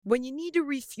When you need to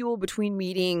refuel between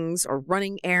meetings or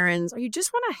running errands, or you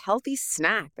just want a healthy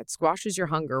snack that squashes your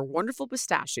hunger, Wonderful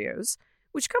Pistachios,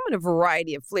 which come in a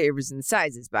variety of flavors and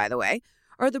sizes, by the way,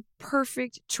 are the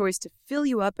perfect choice to fill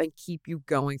you up and keep you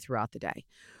going throughout the day.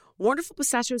 Wonderful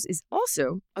Pistachios is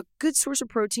also a good source of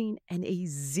protein and a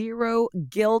zero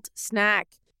guilt snack.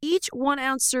 Each 1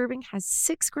 ounce serving has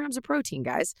 6 grams of protein,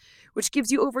 guys, which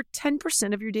gives you over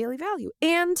 10% of your daily value.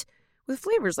 And with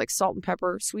flavors like salt and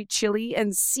pepper, sweet chili,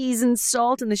 and seasoned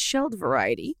salt in the shelled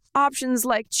variety, options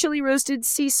like chili roasted,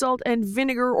 sea salt, and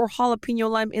vinegar or jalapeno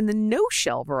lime in the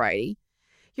no-shell variety,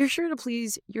 you're sure to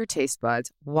please your taste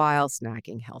buds while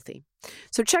snacking healthy.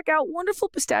 So check out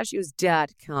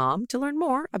wonderfulpistachios.com to learn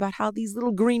more about how these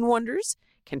little green wonders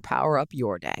can power up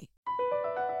your day.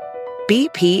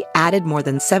 BP added more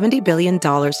than $70 billion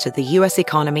to the U.S.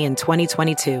 economy in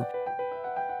 2022.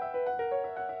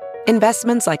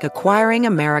 Investments like acquiring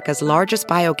America's largest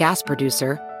biogas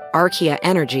producer, Archaea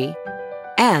Energy,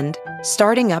 and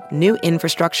starting up new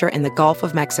infrastructure in the Gulf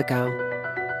of Mexico.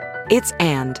 It's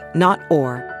and, not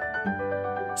or.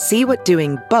 See what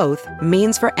doing both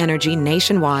means for energy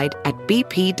nationwide at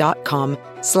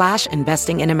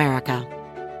bp.com/investing in America.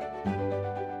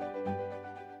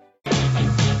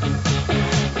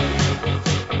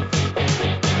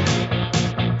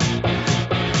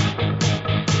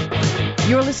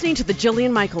 You're listening to The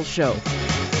Jillian Michaels Show.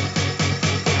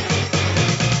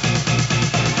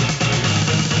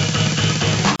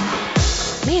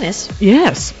 Manus?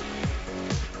 Yes.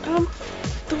 The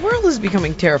world is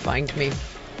becoming terrifying to me.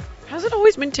 Has it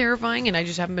always been terrifying and I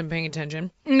just haven't been paying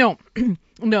attention? No.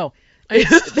 No.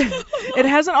 It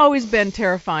hasn't always been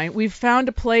terrifying. We found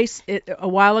a place a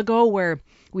while ago where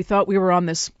we thought we were on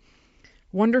this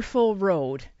wonderful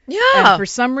road. Yeah. And for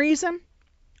some reason...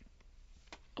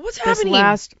 What's happening?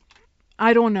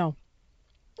 I don't know.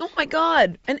 Oh my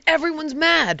God. And everyone's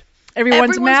mad.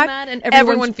 Everyone's mad and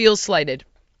everyone feels slighted.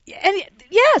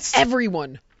 Yes.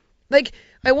 Everyone. Like,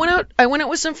 I went out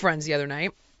with some friends the other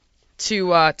night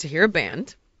to hear a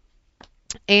band.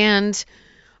 And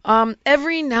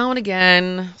every now and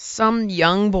again, some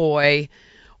young boy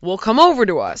will come over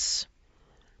to us.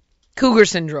 Cougar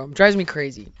syndrome. Drives me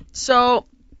crazy. So,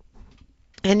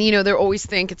 and they always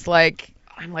think it's like,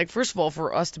 I'm like, first of all,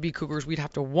 for us to be cougars, we'd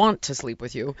have to want to sleep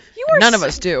with you. None of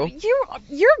us do.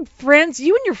 Your friends,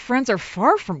 you and your friends are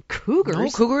far from cougars. No,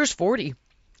 cougar is 40.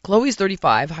 Chloe's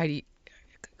 35.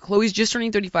 Chloe's just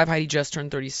turning 35. Heidi just turned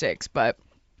 36. But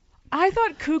I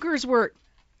thought cougars were...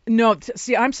 No,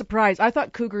 see, I'm surprised. I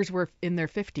thought cougars were in their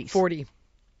 50s. 40.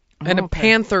 And a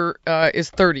panther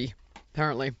is 30,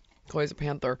 apparently. Chloe's a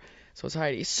panther. So is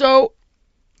Heidi. So,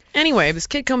 anyway, this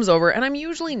kid comes over, and I'm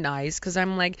usually nice, because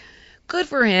I'm like... Good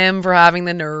for him for having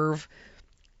the nerve.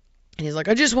 And he's like,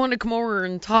 I just wanted to come over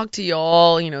and talk to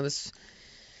y'all, this.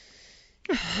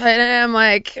 And I'm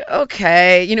like,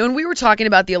 okay. And we were talking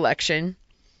about the election.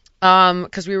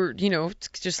 Because we were,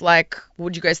 just like,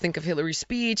 what do you guys think of Hillary's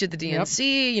speech at the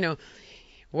DNC? Yep.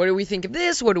 What do we think of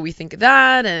this? What do we think of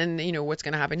that? And, what's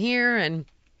going to happen here? And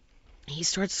he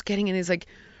starts getting in. He's like,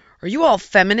 are you all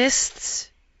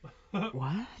feminists?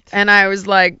 What? And I was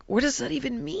like, what does that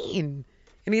even mean?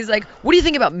 And he's like, what do you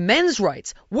think about men's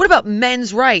rights? What about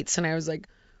men's rights? And I was like,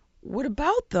 what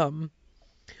about them?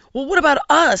 Well, what about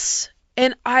us?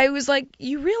 And I was like,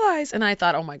 you realize? And I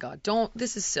thought, oh my God,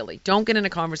 this is silly. Don't get in a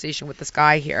conversation with this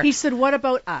guy here. He said, what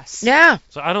about us? Yeah.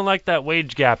 So I don't like that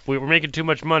wage gap. We're making too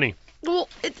much money. Well,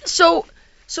 so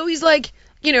he's like,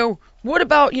 what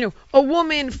about, a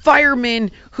woman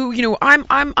fireman who,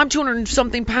 I'm 200 and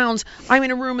something pounds. I'm in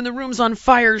a room and the room's on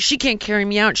fire. She can't carry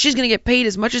me out. She's going to get paid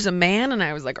as much as a man. And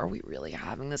I was like, are we really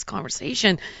having this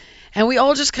conversation? And we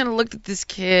all just kind of looked at this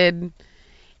kid.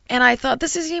 And I thought,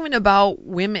 this isn't even about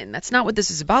women. That's not what this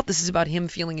is about. This is about him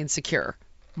feeling insecure.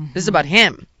 Mm-hmm. This is about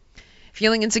him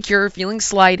feeling insecure, feeling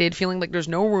slighted, feeling like there's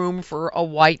no room for a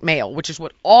white male, which is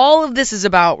what all of this is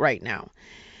about right now.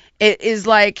 It is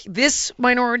like this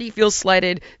minority feels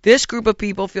slighted, this group of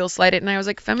people feel slighted, and I was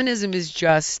like, feminism is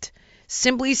just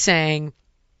simply saying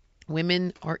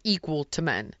women are equal to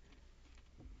men.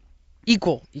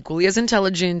 Equally as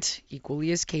intelligent,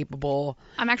 equally as capable.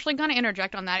 I'm actually going to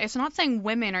interject on that. It's not saying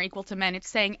women are equal to men, it's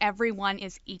saying everyone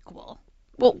is equal.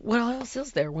 Well, what else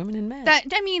is there? Women and men.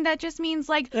 That just means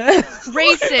like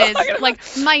races, like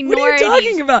minorities. What are you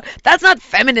talking about? That's not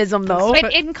feminism, though.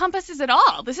 It encompasses it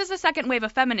all. This is the second wave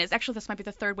of feminism. Actually, this might be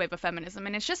the third wave of feminism,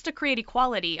 and it's just to create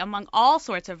equality among all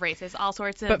sorts of races, all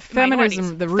sorts of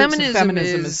minorities. But the roots of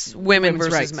feminism is women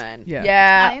versus rights. men.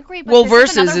 Yeah, I agree. But well,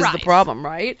 versus is the problem,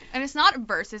 right? And it's not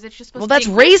versus. It's just supposed to be that's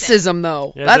racism,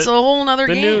 though. Yeah, that's a whole other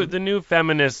game. The new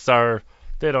feminists are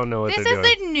They don't know what This they're doing.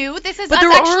 isn't new. This is But us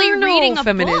there actually are no reading a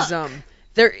feminism. book.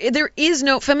 There is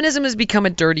no feminism has become a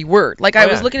dirty word. Like I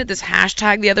was looking at this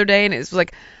hashtag the other day, and it was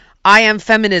like, I am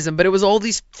feminism, but it was all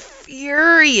these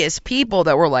furious people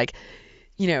that were like,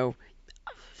 you know,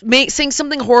 saying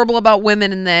something horrible about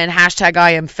women and then hashtag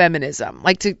I am feminism,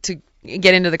 like to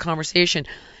get into the conversation.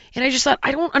 And I just thought,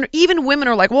 even women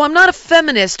are like, well, I'm not a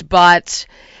feminist, but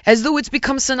as though it's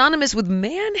become synonymous with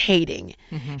man hating.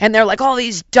 Mm-hmm. And they're like, all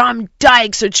these dumb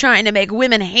dykes are trying to make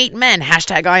women hate men.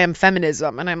 Hashtag I am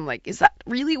feminism. And I'm like, is that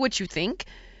really what you think?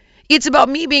 It's about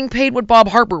me being paid what Bob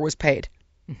Harper was paid.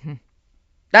 Mm-hmm.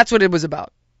 That's what it was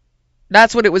about.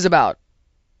 That's what it was about.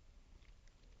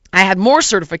 I had more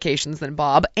certifications than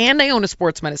Bob, and I own a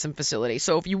sports medicine facility.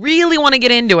 So if you really want to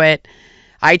get into it,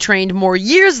 I trained more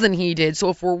years than he did. So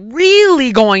if we're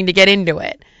really going to get into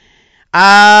it,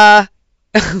 and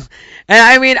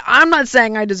I mean, I'm not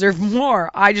saying I deserve more.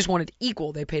 I just wanted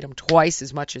equal. They paid him twice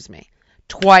as much as me.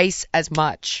 Twice as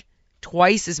much.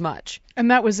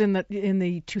 And that was in the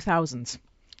 2000s. Right?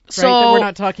 So we're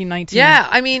not talking 19. Yeah,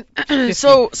 I mean,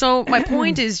 so my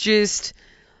point is just,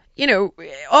 you know,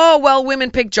 oh well,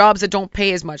 women pick jobs that don't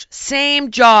pay as much.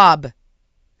 Same job.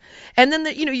 And then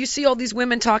you see all these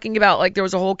women talking about, like, there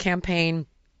was a whole campaign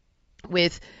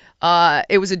with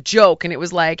it was a joke, and it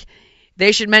was like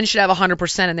men should have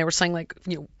 100%, and they were saying, like,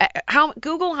 you know,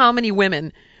 Google how many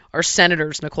women are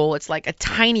senators, Nicole. It's like a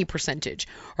tiny percentage.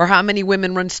 Or how many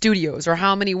women run studios, or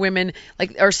how many women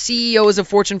like are CEOs of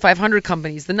Fortune 500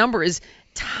 companies. The number is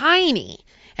tiny.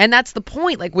 And that's the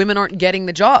point. Like, women aren't getting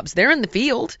the jobs. They're in the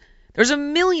field. There's a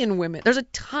million women. There's a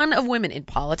ton of women in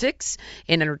politics,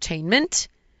 in entertainment.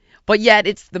 But yet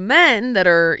it's the men that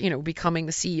are, you know, becoming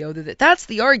the CEO. That's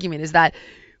the argument, is that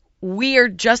we are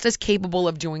just as capable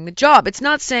of doing the job. It's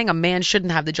not saying a man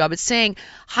shouldn't have the job. It's saying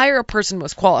hire a person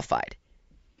most qualified.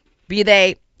 Be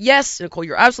they, yes, Nicole,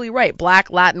 you're absolutely right,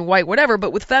 black, Latin, white, whatever,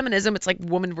 but with feminism, it's like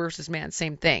woman versus man,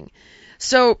 same thing.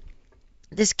 So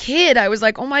this kid, I was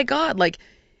like, oh my God, like,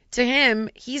 to him,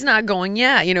 he's not going,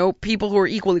 yeah, you know, people who are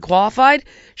equally qualified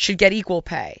should get equal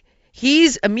pay.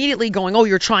 He's immediately going, oh,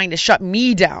 you're trying to shut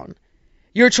me down.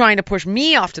 You're trying to push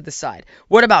me off to the side.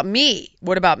 What about me?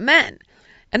 What about men?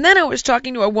 And then I was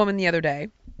talking to a woman the other day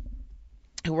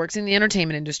who works in the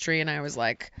entertainment industry, and I was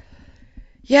like,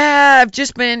 yeah, I've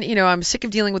just been, you know, I'm sick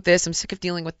of dealing with this, I'm sick of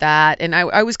dealing with that. And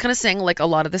I was kind of saying, like, a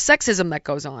lot of the sexism that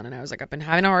goes on. And I was like, I've been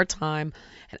having a hard time,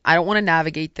 and I don't want to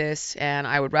navigate this, and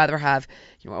I would rather have,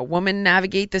 you know, a woman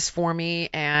navigate this for me,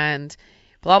 and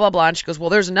blah, blah, blah. And she goes, well,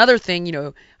 there's another thing, you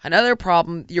know, another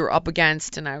problem you're up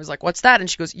against. And I was like, what's that? And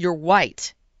she goes, you're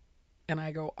white. And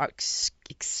I go,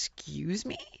 excuse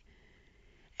me?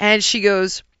 And she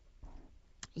goes,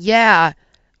 yeah,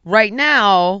 right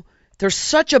now, there's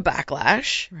such a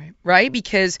backlash, right?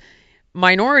 Because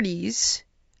minorities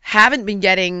haven't been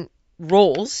getting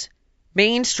roles,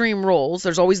 mainstream roles.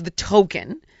 There's always the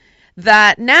token.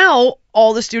 That now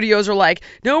all the studios are like,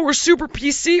 no, we're super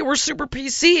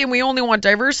PC, and we only want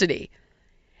diversity.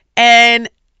 And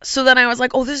so then I was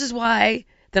like, oh, this is why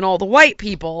then all the white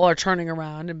people are turning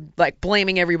around and, like,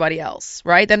 blaming everybody else,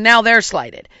 right? Then now they're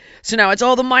slighted. So now it's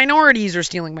all the minorities are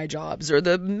stealing my jobs, or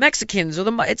the Mexicans, or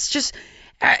it's just,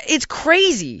 it's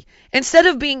crazy. Instead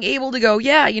of being able to go,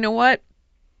 yeah, you know what?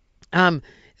 The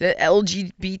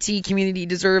LGBT community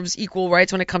deserves equal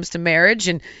rights when it comes to marriage,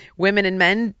 and women and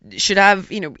men should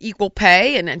have, you know, equal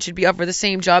pay and should be up for the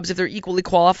same jobs if they're equally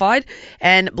qualified.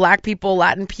 And black people,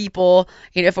 Latin people,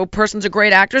 you know, if a person's a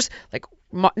great actress, like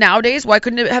nowadays, why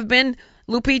couldn't it have been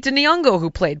Lupita Nyong'o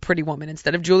who played Pretty Woman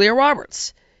instead of Julia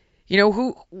Roberts? You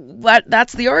know,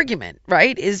 that's the argument,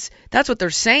 right? That's what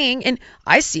they're saying. And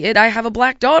I see it. I have a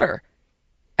black daughter,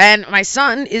 and my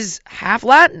son is half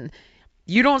Latin.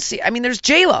 You don't see, I mean, there's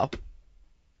J-Lo.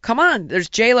 Come on. There's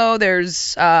J-Lo.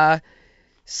 There's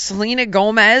Selena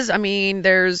Gomez. I mean,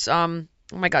 there's, oh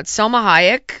my God, Selma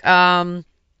Hayek.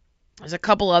 There's a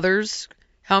couple others.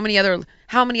 How many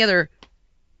other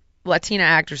Latina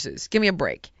actresses? Give me a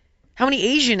break. How many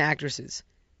Asian actresses?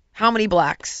 How many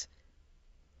blacks?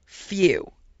 Few.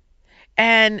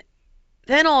 And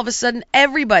then all of a sudden,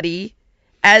 everybody,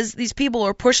 as these people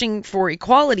are pushing for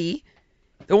equality,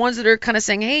 the ones that are kind of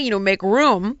saying, hey, you know, make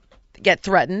room, get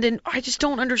threatened. And I just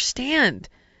don't understand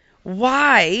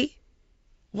why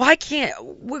can't,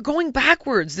 we're going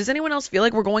backwards. Does anyone else feel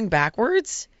like we're going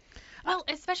backwards? Well,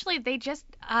 especially they just,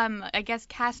 I guess,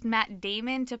 cast Matt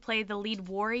Damon to play the lead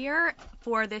warrior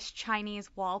for this Chinese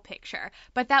wall picture.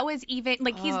 But that was even,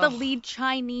 like, he's the lead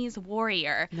Chinese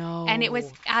warrior. No. And it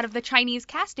was out of the Chinese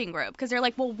casting group, because they're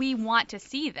like, well, we want to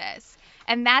see this.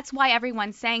 And that's why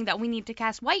everyone's saying that we need to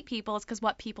cast white people, is because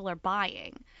what people are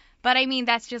buying. But I mean,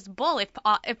 that's just bull.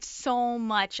 If so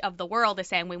much of the world is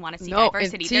saying we want to see No, in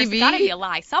diversity, TV there's got to be a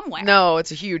lie somewhere. No,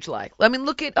 it's a huge lie. I mean,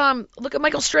 look at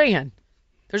Michael Strahan.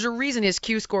 There's a reason his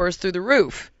Q score is through the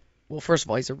roof. Well, first of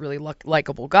all, he's a really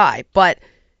likable guy, but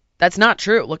that's not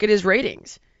true. Look at his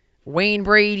ratings. Wayne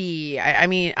Brady.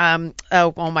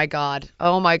 Oh my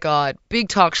God, big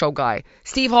talk show guy.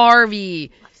 Steve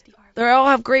Harvey. Love Steve Harvey. They all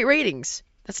have great ratings.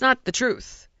 That's not the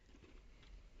truth.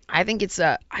 I think it's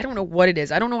I don't know what it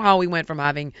is. I don't know how we went from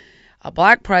having a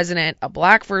black president, a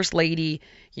black first lady,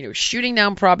 shooting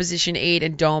down Proposition 8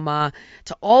 in Doma,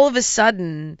 to all of a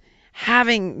sudden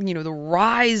having, the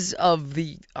rise of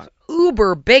the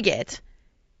uber bigot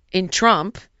in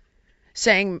Trump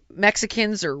saying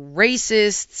Mexicans are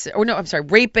racists,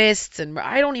 rapists,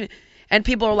 and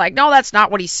people are like, no, that's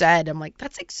not what he said. I'm like,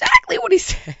 that's exactly what he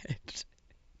said.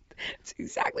 That's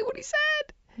exactly what he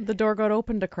said. The door got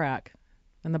opened a crack,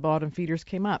 and the bottom feeders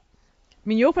came up. I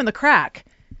mean, you open the crack,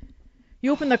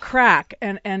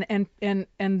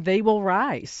 and they will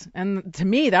rise. And to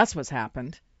me, that's what's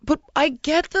happened. But I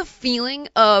get the feeling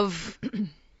of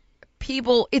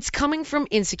people, it's coming from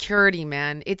insecurity,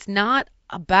 man. It's not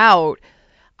about,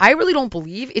 I really don't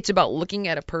believe it's about looking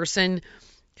at a person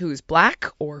who's black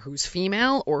or who's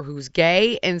female or who's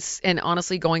gay and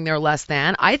honestly going there less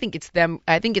than. I think it's them.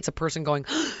 I think it's a person going,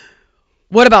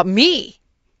 what about me?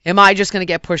 Am I just going to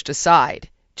get pushed aside?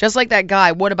 Just like that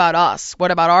guy, what about us? What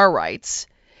about our rights?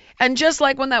 And just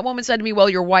like when that woman said to me, well,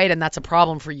 you're white and that's a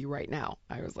problem for you right now.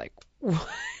 I was like, what?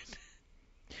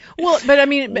 Well, but I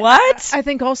mean, what? I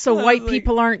think also white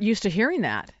people aren't used to hearing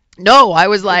that. No, I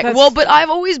was like, but I've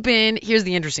always been, here's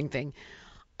the interesting thing.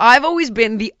 I've always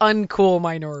been the uncool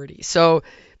minority. So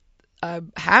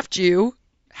half Jew,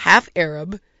 half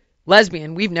Arab,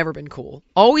 lesbian, we've never been cool.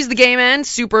 Always the gay men,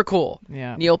 super cool.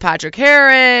 Yeah. Neil Patrick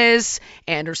Harris,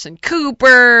 Anderson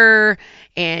Cooper,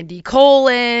 Andy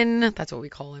Cohen. That's what we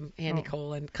call him, Andy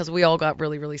Cohen, because we all got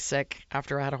really, really sick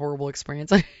after I had a horrible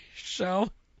experience on his show.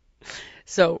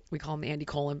 So we call him Andy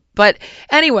Cohen. But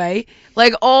anyway,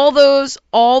 like all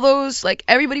those, like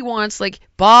everybody wants, like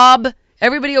Bob,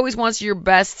 everybody always wants your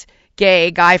best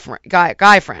gay guy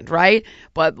friend, right?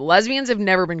 But lesbians have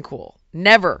never been cool.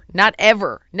 Never. Not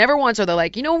ever. Never once are they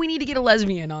like, we need to get a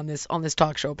lesbian on this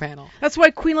talk show panel. That's why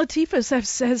Queen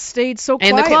Latifah has stayed so quiet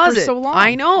in the closet for so long.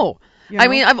 I know. I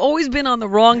mean, I've always been on the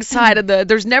wrong side of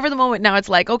there's never the moment now it's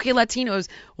like, okay, Latinos,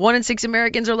 1 in 6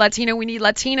 Americans are Latino, we need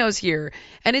Latinos here.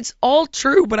 And it's all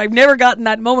true, but I've never gotten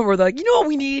that moment where they're like, what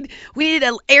we need? We need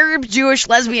an Arab Jewish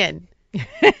lesbian.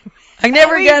 I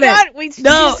never get it. She's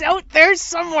out there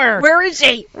somewhere. Where is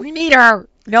she? We need her.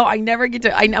 No, I never get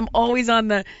to, I'm always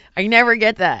on I never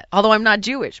get that. Although I'm not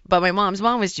Jewish, but my mom's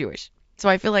mom was Jewish. So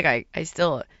I feel like I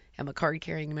still am a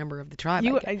card-carrying member of the tribe.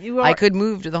 I could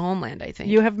move to the homeland, I think.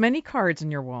 You have many cards in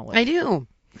your wallet. I do.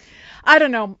 I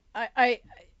don't know. I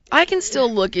can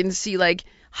still look and see, like,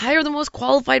 hire the most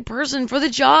qualified person for the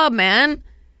job, man.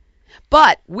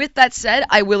 But with that said,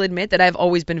 I will admit that I've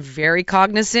always been very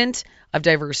cognizant of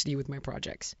diversity with my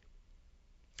projects.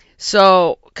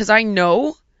 So, because I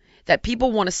know that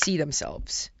people want to see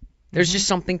themselves. There's just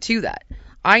something to that.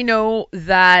 I know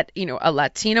that, a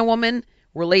Latina woman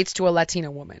relates to a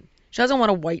Latina woman. She doesn't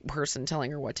want a white person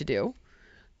telling her what to do.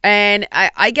 And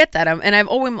I get that. I'm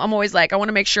always like, I want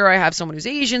to make sure I have someone who's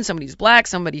Asian, somebody who's black,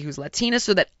 somebody who's Latina,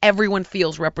 so that everyone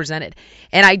feels represented.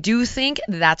 And I do think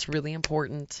that's really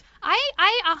important.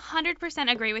 I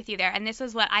 100% agree with you there. And this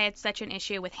is what I had such an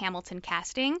issue with Hamilton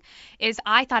casting, is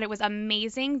I thought it was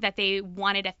amazing that they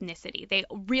wanted ethnicity. They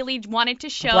really wanted to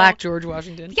show Black George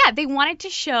Washington. Yeah, they wanted to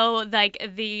show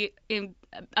like the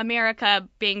America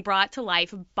being brought to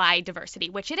life by diversity,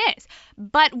 which it is.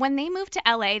 But when they moved to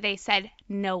LA, they said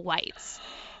no whites.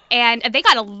 And they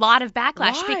got a lot of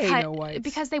backlash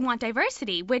because they want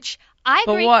diversity, which I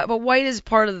agree. But white is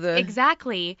part of the...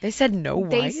 Exactly. They said no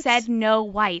whites? They said no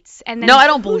whites. And then no, I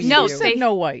don't believe you. No, said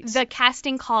no whites. The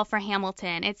casting call for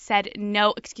Hamilton, it said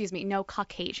no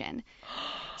Caucasian.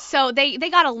 So they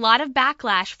got a lot of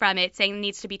backlash from it, saying it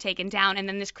needs to be taken down. And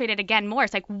then this created again more.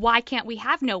 It's like, why can't we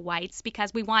have no whites?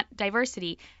 Because we want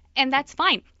diversity. And that's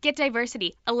fine. Get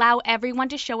diversity. Allow everyone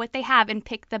to show what they have and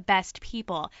pick the best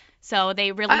people. So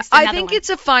they released another one. I think it's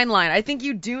a fine line. I think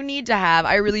you do need to have,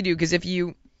 I really do, because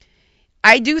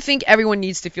I do think everyone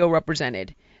needs to feel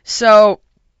represented. So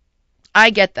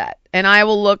I get that. And I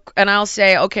will look and I'll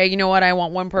say, okay, you know what? I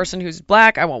want one person who's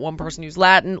black. I want one person who's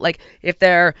Latin. Like if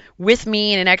they're with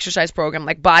me in an exercise program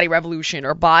like Body Revolution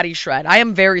or Body Shred, I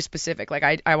am very specific. Like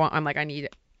I need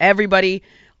everybody,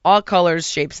 all colors,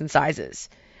 shapes, and sizes.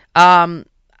 I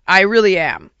really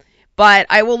am. But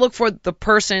I will look for the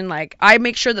person, like, I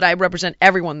make sure that I represent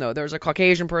everyone, though. There's a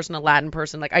Caucasian person, a Latin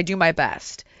person. Like, I do my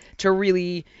best to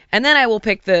really, and then I will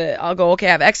pick I'll go, okay,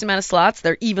 I have X amount of slots.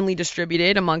 They're evenly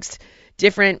distributed amongst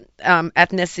different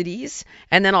ethnicities.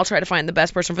 And then I'll try to find the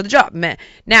best person for the job.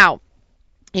 Now,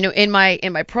 in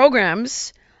my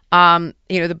programs,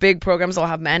 the big programs, I'll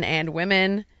have men and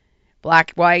women,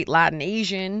 black, white, Latin,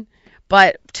 Asian.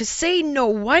 But to say no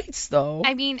whites, though.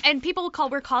 I mean, and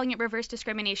we're calling it reverse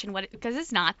discrimination because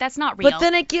it's not. That's not real. But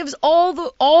then it gives all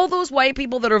those white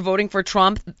people that are voting for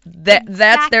Trump,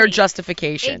 that's their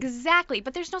justification. Exactly.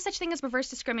 But there's no such thing as reverse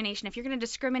discrimination. If you're going to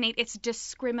discriminate, it's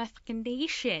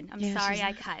discrimination. I'm sorry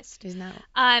I cussed. Isn't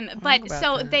that, but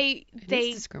so that. They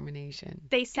discrimination.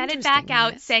 They set it back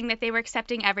out saying that they were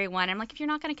accepting everyone. I'm like, if you're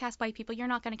not going to cast white people, you're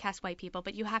not going to cast white people,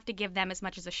 but you have to give them as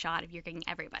much as a shot if you're getting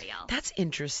everybody else. That's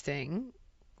interesting.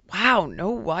 Wow,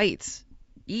 no whites.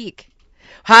 Eek.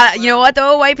 You know what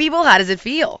though, white people? How does it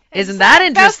feel? Isn't that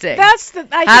interesting?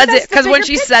 Because when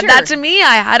she said that to me,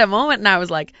 I had a moment and I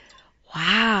was like,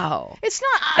 wow. It's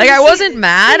not like I wasn't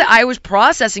mad. I was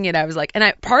processing it. I was like,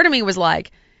 and part of me was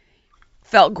like,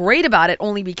 felt great about it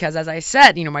only because, as I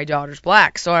said, my daughter's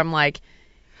black, so I'm like,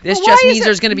 this just means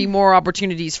there's going to be more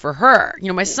opportunities for her.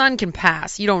 My son can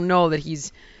pass. You don't know that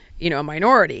he's, a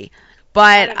minority.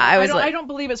 But I don't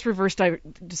believe it's reverse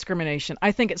discrimination.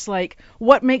 I think it's like,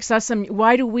 what makes us,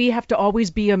 why do we have to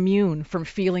always be immune from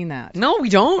feeling that? No, we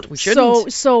don't. We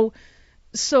shouldn't. So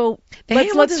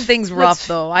let's things rough,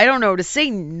 though. I don't know. To say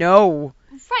no.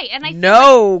 Right, and I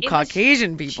feel like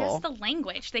Caucasian people. Just the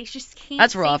language. They just can't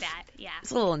That's rough. say that. Yeah.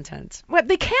 It's a little intense. What,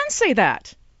 they can say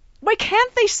that. Why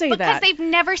can't they say that? Because they've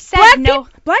never said no.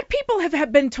 Black people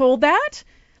have been told that.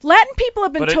 Latin people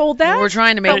have been told that. We're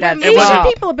trying to make that Asian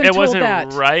people have been told that. It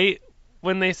wasn't right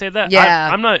when they say that. Yeah.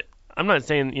 I'm not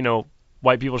saying,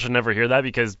 white people should never hear that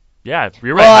because, yeah,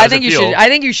 you're right. Well, I think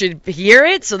you should hear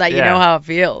it so that you know how it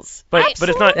feels. But it's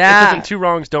not. Yeah. It doesn't. Two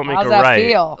wrongs don't make a right.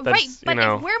 Feel? Right, but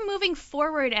if we're moving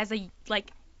forward as a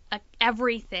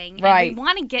everything, right, and we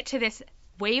want to get to this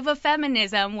wave of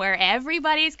feminism where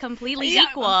everybody's completely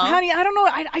equal. Honey, I don't know.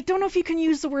 I don't know if you can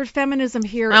use the word feminism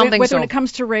here I don't think so. when it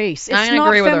comes to race. It's I not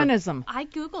agree with feminism. I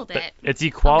Googled it. It's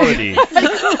equality.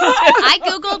 I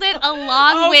Googled it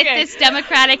along with this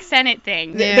Democratic Senate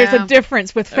thing. Yeah. There's a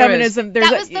difference with feminism.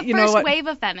 That was the first wave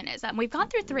of feminism. We've gone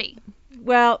through 3.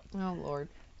 Well, oh Lord.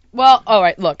 Well, all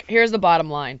right. Look, here's the bottom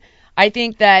line. I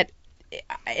think that,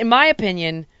 in my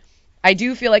opinion, I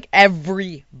do feel like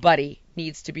everybody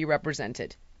needs to be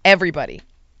represented. Everybody.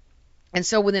 And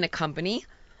so within a company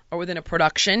or within a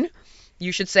production,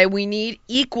 you should say we need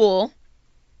equal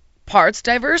parts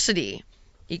diversity.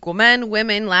 Equal men,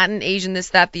 women, Latin, Asian,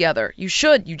 this, that, the other. You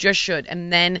just should.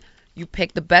 And then you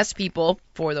pick the best people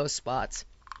for those spots.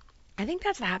 I think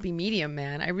that's the happy medium,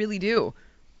 man. I really do.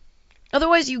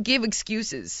 Otherwise, you give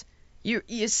excuses. You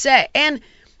say, and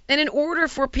in order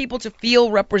for people to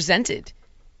feel represented,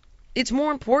 it's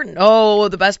more important. Oh,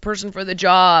 the best person for the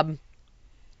job.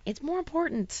 It's more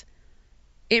important.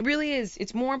 It really is.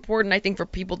 It's more important, I think, for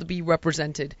people to be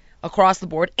represented across the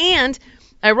board. And,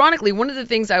 ironically, one of the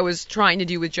things I was trying to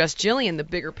do with Just Jillian, the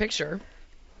bigger picture,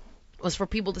 was for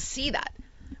people to see that.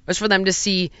 Was for them to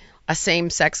see a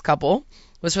same-sex couple.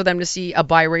 Was for them to see a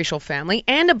biracial family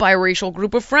and a biracial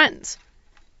group of friends.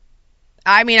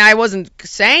 I mean, I wasn't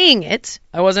saying it.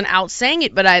 I wasn't out saying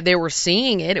it, but they were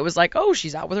seeing it. It was like, oh,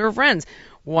 she's out with her friends.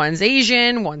 One's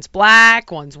Asian, one's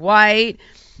black, one's white.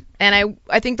 And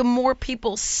I think the more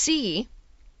people see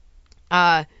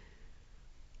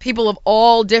people of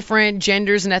all different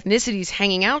genders and ethnicities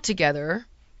hanging out together,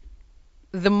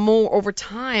 the more over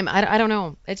time, I don't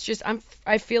know. It's just,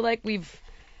 I feel like we've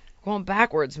gone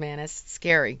backwards, man. It's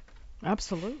scary.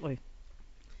 Absolutely.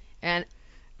 And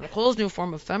Nicole's new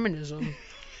form of feminism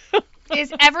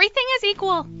is everything is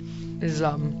equal. Is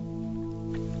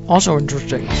also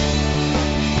interesting.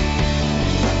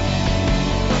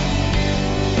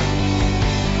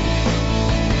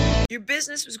 Your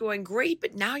business was going great,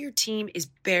 but now your team is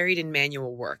buried in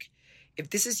manual work. If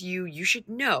this is you, you should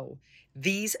know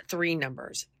these 3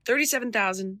 numbers.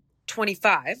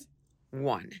 37,025,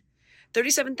 1.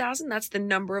 37,000, that's the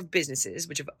number of businesses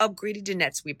which have upgraded to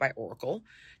NetSuite by Oracle.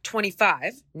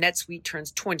 25, NetSuite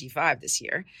turns 25 this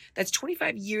year. That's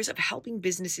 25 years of helping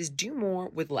businesses do more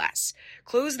with less.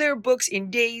 Close their books in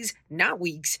days, not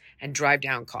weeks, and drive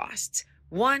down costs.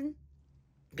 1,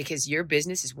 because your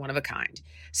business is one of a kind.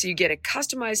 So you get a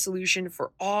customized solution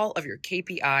for all of your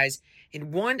KPIs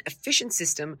in one efficient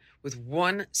system with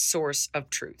one source of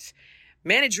truth.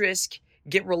 Manage risk,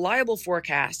 Get reliable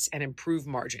forecasts and improve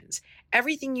margins.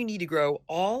 Everything you need to grow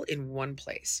all in one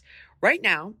place. Right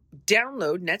now,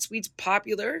 download NetSuite's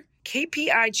popular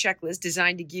KPI checklist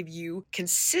designed to give you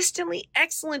consistently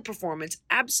excellent performance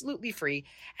absolutely free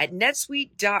at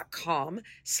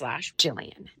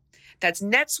netsuite.com/Jillian. That's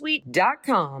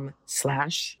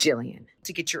netsuite.com/Jillian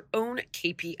to get your own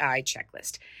KPI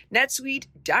checklist.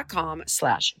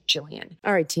 netsuite.com/Jillian.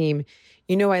 All right, team.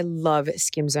 You know I love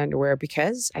Skims underwear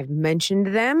because I've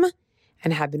mentioned them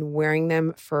and have been wearing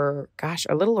them for,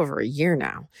 a little over a year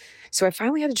now. So I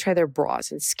finally had to try their bras,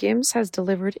 and Skims has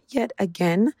delivered yet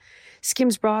again.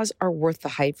 Skims bras are worth the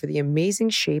hype for the amazing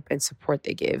shape and support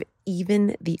they give.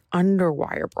 Even the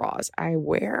underwire bras I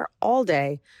wear all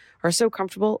day are so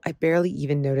comfortable, I barely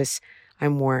even notice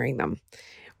I'm wearing them.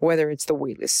 Whether it's the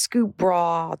weightless scoop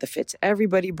bra, the Fits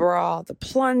Everybody bra, the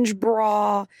plunge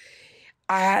bra,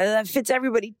 the Fits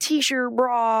Everybody t-shirt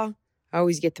bra, I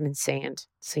always get them in sand,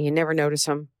 so you never notice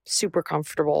them. Super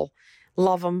comfortable.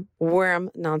 Love them. Wear them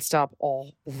nonstop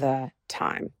all the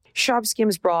time. Shop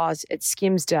Skims bras at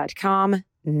skims.com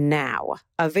now.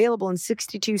 Available in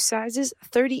 62 sizes,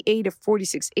 38 to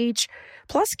 46H,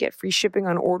 plus get free shipping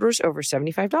on orders over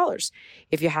 $75.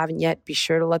 If you haven't yet, be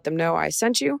sure to let them know I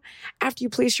sent you. After you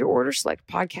place your order, select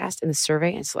podcast in the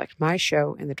survey and select my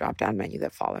show in the drop-down menu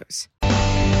that follows.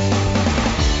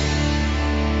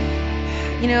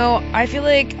 You know, I feel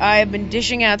like I've been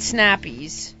dishing out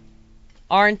Snappies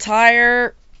our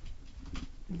entire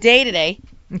day today,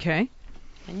 Okay.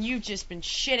 and you've just been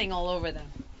shitting all over them.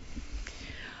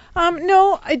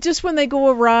 No, I just when they go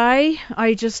awry,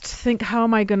 I just think, how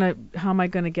am I gonna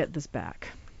get this back?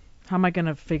 How am I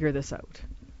gonna figure this out?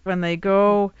 When they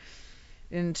go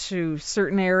into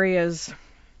certain areas,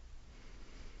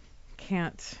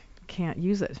 can't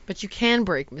use it. But you can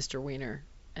break Mr. Wiener,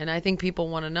 and I think people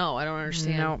want to know. I don't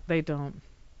understand. No, they don't.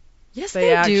 Yes, They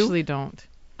do. actually don't.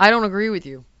 I don't agree with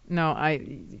you. No,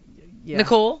 yeah.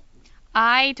 Nicole?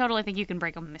 I totally think you can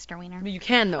break them, Mr. Wiener. You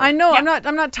can, though. I know. Yeah.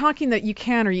 I'm not talking that you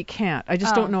can or you can't. I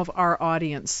just don't know if our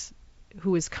audience,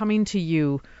 who is coming to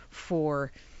you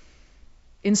for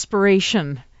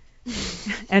inspiration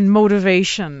and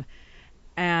motivation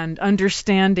and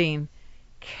understanding,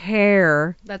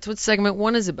 care. That's what segment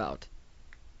 1 is about.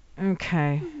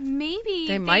 Okay. Maybe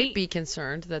They might be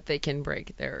concerned that they can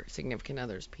break their significant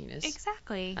other's penis.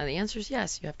 Exactly. And the answer is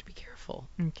yes. You have to be careful.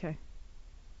 Okay.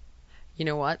 You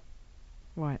know what?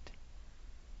 What?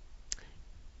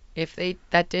 If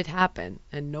that did happen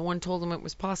and no one told them it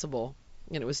was possible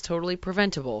and it was totally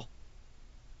preventable,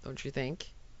 don't you think?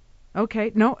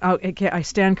 Okay. No. Okay. I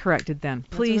stand corrected then.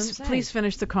 what I'm saying. Please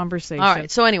finish the conversation. All right.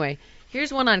 So anyway,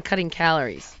 here's one on cutting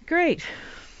calories. Great.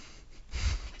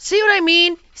 See what I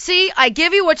mean? See, I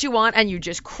give you what you want and you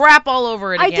just crap all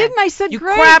over it again. I didn't. I said you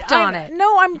great. crapped on it.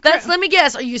 No, Let me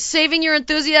guess. Are you saving your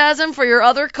enthusiasm for your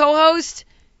other co-host?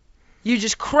 You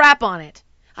just crap on it.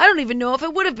 I don't even know if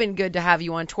it would have been good to have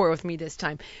you on tour with me this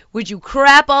time. Would you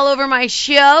crap all over my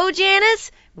show, Janice?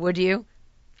 Would you?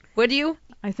 Would you?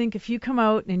 I think if you come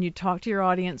out and you talk to your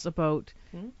audience about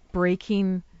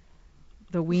breaking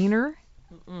the wiener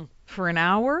for an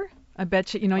hour, I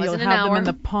bet you'll Wasn't have an them hour. in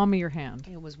the palm of your hand.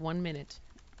 It was 1 minute.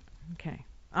 Okay.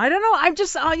 I don't know. I'm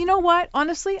just, you know what?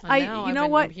 Honestly,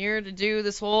 I'm here to do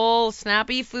this whole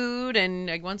snappy food,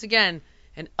 and once again,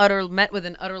 met with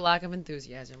an utter lack of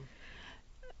enthusiasm.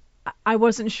 I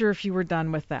wasn't sure if you were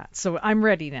done with that, so I'm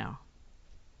ready now.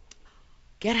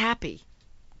 Get happy.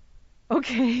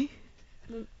 Okay.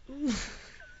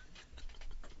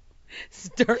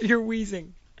 Start your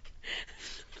wheezing.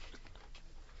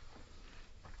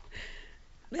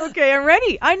 Okay, I'm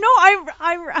ready. I know.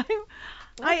 I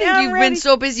think am you've ready. been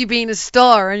so busy being a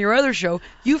star on your other show,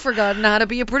 you've forgotten how to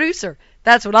be a producer.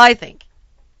 That's what I think.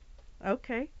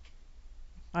 Okay.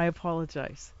 I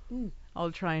apologize.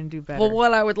 I'll try and do better. Well,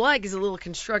 what I would like is a little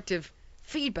constructive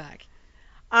feedback.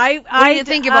 What What do you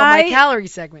think about my calorie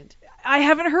segment? I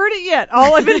haven't heard it yet.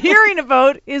 All I've been hearing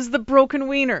about is the broken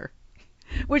wiener,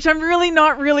 which I'm really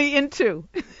not really into.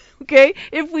 Okay?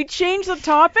 If we change the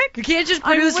topic, You can't just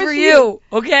I'm produce with for you. you,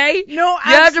 okay? No, You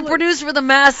have to absolute- produce for the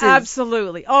masses.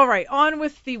 Absolutely. All right. All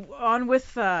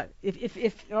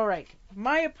right.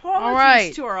 My apologies All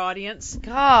right. to our audience.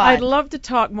 God. I'd love to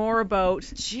talk more about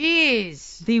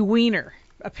Jeez. the wiener.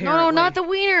 Apparently. No, not the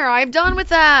wiener. I'm done with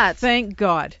that. Thank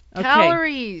God. Okay.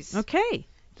 Calories. Okay.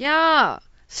 Yeah.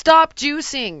 Stop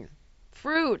juicing.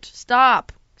 Fruit.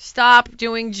 Stop. Stop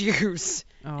doing juice.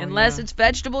 Oh, Unless yeah. it's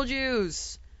vegetable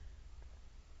juice.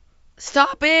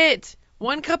 Stop it.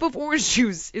 1 cup of orange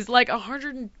juice is like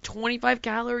 125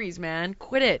 calories, man.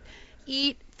 Quit it.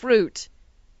 Eat fruit.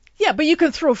 Yeah, but you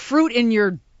can throw fruit in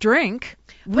your drink,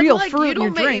 But, real like, fruit you in your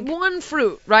don't make drink. one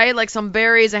fruit, right? Like some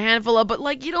berries, a handful of, but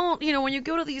like you don't, when you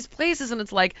go to these places and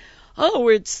it's like, oh,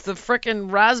 it's the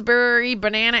frickin' raspberry,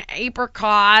 banana,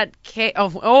 apricot,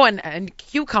 and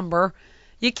cucumber.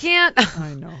 You can't.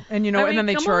 I know. And I and mean, then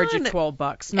they come charge on. you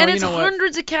 $12. No, and you it's know what?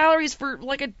 hundreds of calories for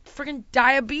like a frickin'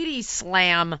 diabetes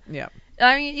slam. Yeah.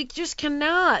 I mean, you just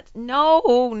cannot.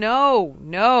 No.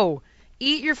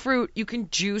 Eat your fruit. You can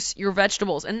juice your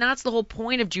vegetables. And that's the whole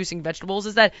point of juicing vegetables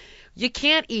is that you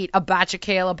can't eat a batch of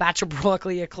kale, a batch of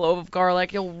broccoli, a clove of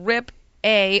garlic. You'll rip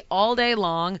all day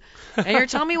long, and your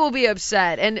tummy will be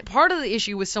upset. And part of the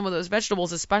issue with some of those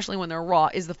vegetables, especially when they're raw,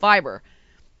 is the fiber.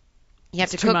 You have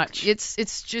to too cook. much. It's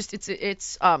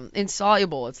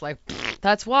insoluble. It's like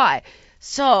that's why.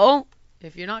 So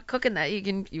if you're not cooking that,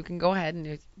 you can go ahead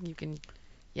and you can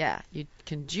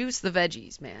juice the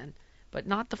veggies, man, but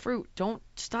not the fruit. Don't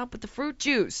stop with the fruit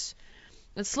juice.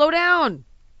 And slow down.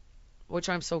 Which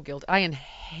I'm so guilty. I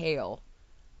inhale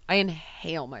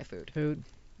my food.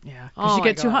 Yeah. Oh you my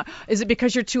get too God. Is it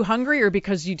because you're too hungry or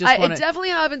because you just want It to? definitely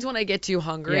happens when I get too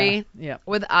hungry. Yeah.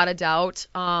 Without a doubt.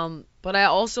 But I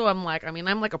also am like,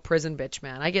 I'm like a prison bitch,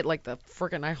 man. I get like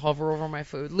I hover over my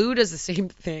food. Lou does the same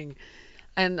thing.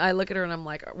 And I look at her and I'm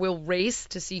like, we'll race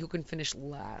to see who can finish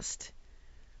last.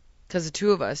 Because the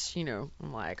two of us,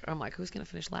 I'm like, who's going to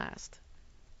finish last?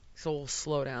 So we'll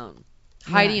slow down.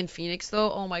 Yeah. Heidi and Phoenix,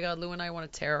 though, oh my God, Lou and I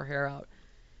want to tear our hair out.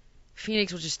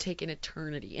 Phoenix will just take an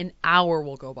eternity. An hour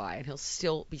will go by and he'll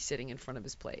still be sitting in front of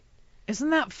his plate.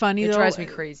 Isn't that funny It though? drives me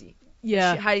crazy.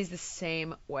 Yeah. Heidi's the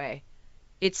same way.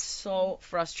 It's so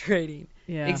frustrating.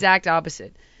 Yeah. Exact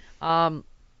opposite.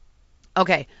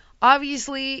 Okay.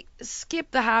 Obviously,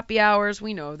 skip the happy hours.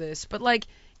 We know this. But, like,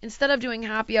 instead of doing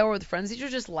happy hour with friends, these are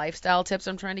just lifestyle tips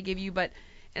I'm trying to give you. But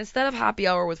instead of happy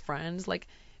hour with friends, like,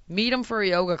 meet them for a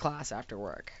yoga class after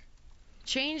work.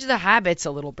 Change the habits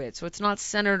a little bit so it's not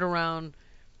centered around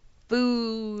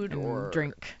food or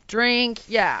drink.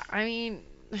 Yeah. I mean,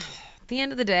 at the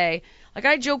end of the day, like,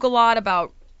 I joke a lot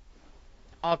about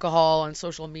alcohol on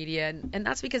social media, and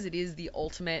that's because it is the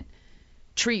ultimate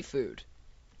treat food.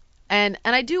 And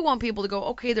I do want people to go,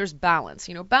 okay, there's balance.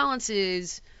 Balance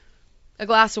is a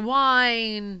glass of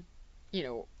wine,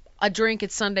 a drink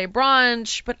at Sunday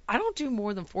brunch, but I don't do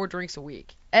more than 4 drinks a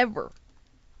week. Ever.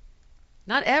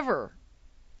 Not ever.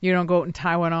 You don't go out and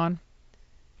tie one on?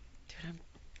 Dude,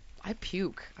 I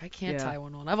puke. I can't Yeah. tie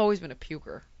one on. I've always been a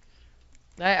puker.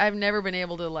 I've never been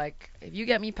able to, like, if you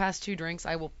get me past 2 drinks,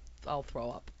 I'll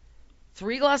throw up.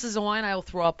 3 glasses of wine, I will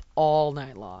throw up all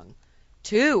night long.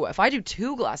 2. If I do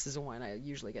 2 glasses of wine, I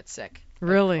usually get sick.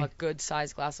 Really? A good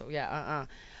sized glass of,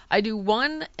 I do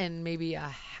 1 and maybe a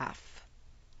half.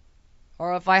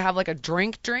 Or if I have like a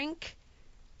drink,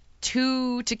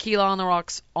 2 tequila on the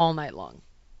rocks all night long.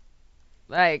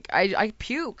 Like, I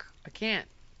puke. I can't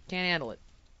handle it.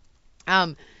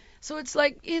 So it's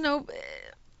like,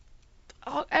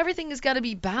 everything has got to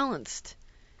be balanced.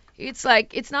 It's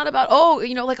like, it's not about,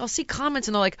 like I'll see comments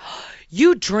and they're like,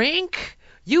 you drink?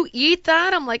 You eat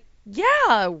that? I'm like,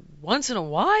 yeah, once in a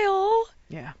while.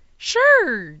 Yeah.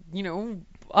 Sure.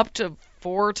 Up to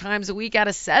 4 times a week out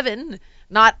of 7.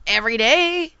 Not every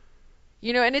day.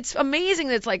 And it's amazing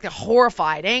that it's like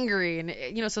horrified, angry,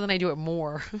 and, so then I do it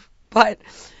more. But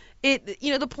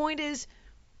the point is,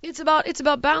 it's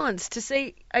about balance. To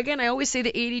say, again, I always say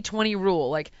the 80-20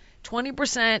 rule, like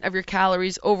 20% of your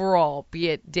calories overall, be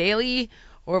it daily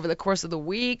or over the course of the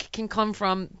week, can come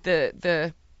from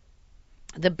the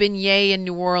beignet in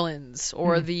New Orleans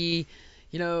or the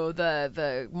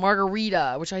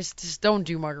margarita, which I just don't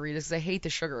do margaritas because I hate the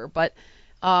sugar, but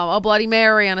a Bloody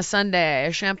Mary on a Sunday,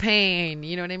 a champagne,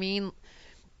 you know what I mean?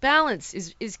 Balance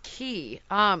is key.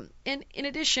 And in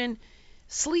addition,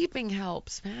 sleeping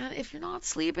helps, man. If you're not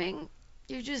sleeping,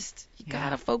 you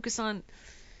gotta focus on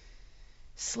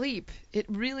sleep. It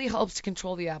really helps to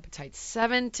control the appetite.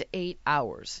 7 to 8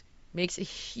 hours makes a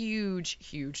huge,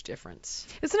 huge difference.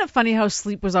 Isn't it funny how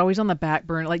sleep was always on the back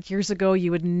burner? Like years ago,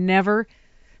 you would never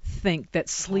think that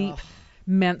sleep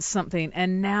meant something,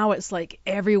 and now it's like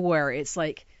everywhere. It's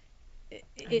like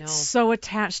it's so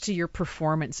attached to your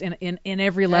performance in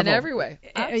every level. In every way.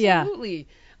 Yeah. Absolutely.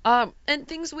 And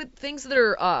things that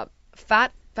are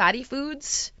fatty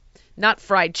foods, not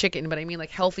fried chicken, but I mean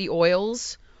like healthy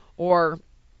oils, or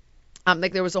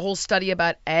like there was a whole study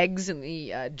about eggs in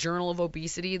the Journal of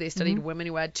Obesity. They studied women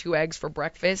who had 2 eggs for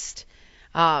breakfast,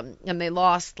 and they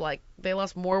lost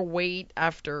more weight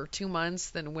after 2 months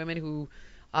than women who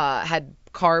had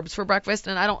carbs for breakfast.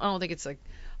 And I don't think it's like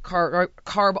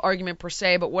carb argument per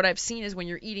se, but what I've seen is when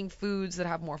you're eating foods that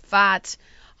have more fat,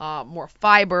 more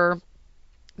fiber,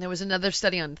 There was another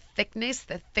study on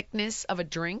the thickness of a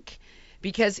drink,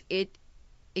 because it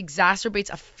exacerbates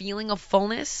a feeling of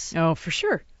fullness. Oh, for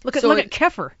sure. Look at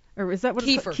kefir. Or is that what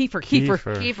Kefir. it's called?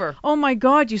 Kefir. Kefir. Oh my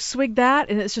God, you swig that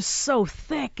and it's just so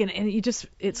thick and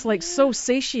it's like so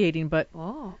satiating, but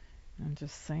Oh. I'm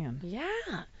just saying.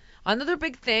 Yeah. Another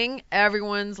big thing,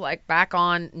 everyone's like back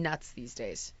on nuts these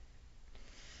days.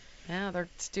 Yeah,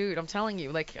 dude, I'm telling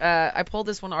you. Like, I pulled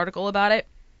this one article about it.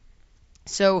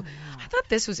 So I thought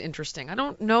this was interesting. I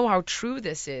don't know how true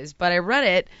this is, but I read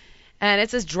it, and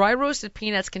it says dry roasted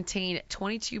peanuts contain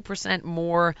 22%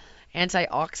 more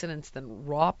antioxidants than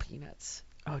raw peanuts.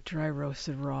 Oh, dry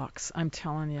roasted rocks. I'm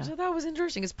telling you. So that was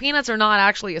interesting, because peanuts are not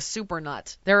actually a super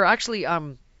nut. They're actually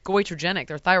goitrogenic.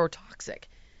 They're thyrotoxic.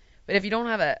 But if you don't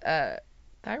have a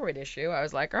thyroid issue, I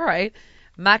was like, all right.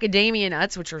 Macadamia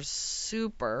nuts, which are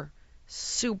super,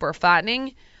 super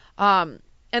fattening.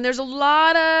 And there's a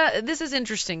lot of, this is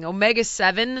interesting,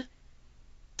 omega-7.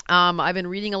 I've been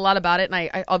reading a lot about it,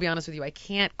 and I'll be honest with you, I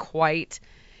can't quite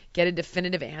get a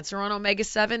definitive answer on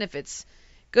omega-7, if it's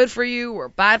good for you or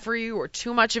bad for you or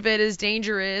too much of it is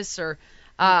dangerous, or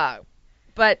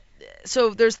but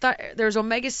so there's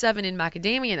omega-7 in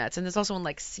macadamia nuts, and there's also in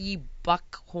like sea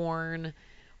buckhorn,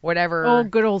 whatever. Oh,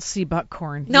 good old sea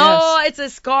buckhorn. No, Yes. it's a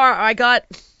scar. I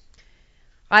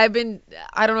don't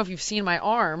know if you've seen my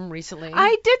arm recently.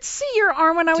 I did see your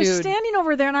arm when I was Dude, standing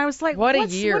over there, and I was like, what a What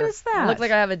year. is that? I look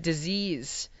like I have a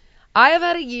disease. I have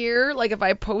had a year, like if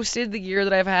I posted the year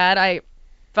that I've had, I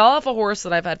fell off a horse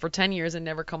that I've had for 10 years and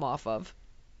never come off of.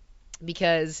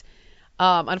 Because,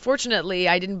 unfortunately,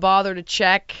 I didn't bother to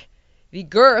check the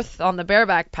girth on the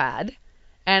bareback pad,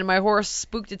 and my horse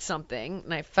spooked at something,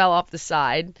 and I fell off the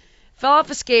side, fell off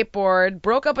a skateboard,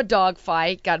 broke up a dog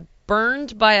fight, got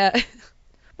burned by a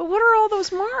But what are all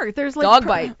those marks? There's like dog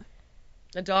bite.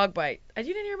 A dog bite. You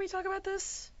didn't hear me talk about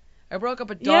this? I broke up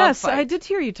a dog Yes, fight. I did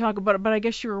hear you talk about it, but I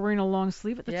guess you were wearing a long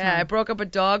sleeve at the Yeah, I time. broke up a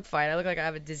dog fight. I look like I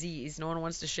have a disease. No one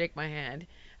wants to shake my hand.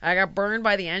 I got burned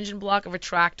by the engine block of a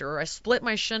tractor. I split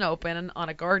my shin open on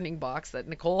a gardening box that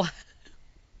Nicole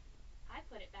I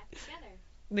put it back together.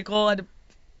 Nicole had to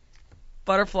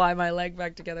butterfly my leg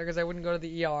back together because I wouldn't go to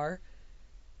the ER.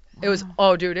 It was,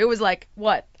 oh dude, it was like,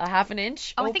 what, a half an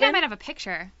inch? Oh, open? I think I might have a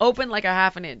picture. Open like a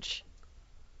half an inch.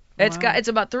 It's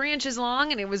about 3 inches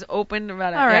long, and it was open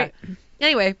about All right. Yeah.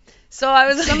 Anyway, so I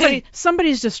was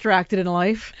Somebody's distracted in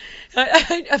life.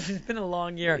 it's been a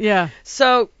long year. Yeah.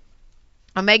 So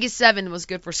omega-7 was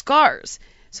good for scars.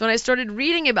 So when I started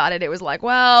reading about it, it was like,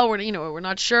 well, we're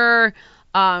not sure.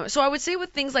 So I would say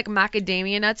with things like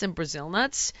macadamia nuts and Brazil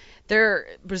nuts,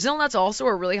 Brazil nuts also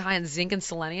are really high in zinc and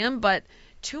selenium, but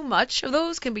too much of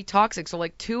those can be toxic. So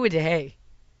like 2 a day.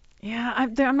 Yeah,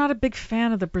 I'm not a big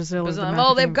fan of the Brazil. or the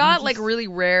Well, they've macadamia. got like really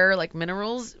rare like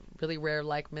minerals, really rare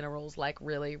like minerals, like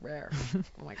really rare.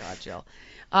 Oh my God, Jill.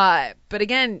 But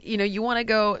again, you want to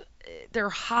go. They're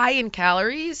high in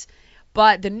calories,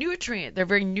 but they're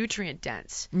very nutrient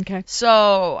dense. Okay.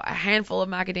 So a handful of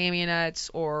macadamia nuts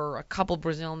or a couple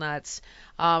Brazil nuts.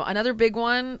 Another big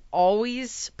one,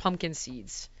 always pumpkin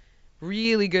seeds.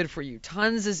 Really good for you.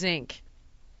 Tons of zinc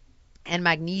and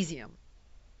magnesium.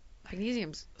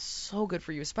 Magnesium's so good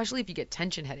for you, especially if you get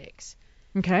tension headaches.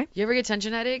 Okay. You ever get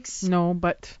tension headaches? No,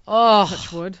 but Oh,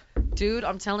 touch wood. dude,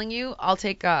 I'm telling you, I'll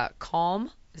take Calm,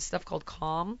 this stuff called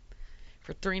Calm,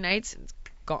 for 3 nights. And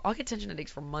I'll get tension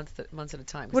headaches for months at a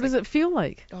time. What does it feel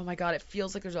like? Oh my God, it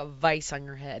feels like there's a vice on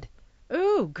your head.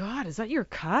 Oh God, is that your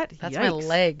cut? That's Yikes. my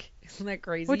leg. Isn't that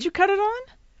crazy? What'd you cut it on?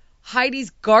 Heidi's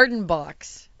garden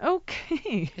box.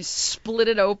 Okay. I split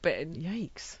it open.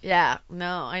 Yikes. Yeah, no,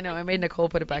 I know. I made Nicole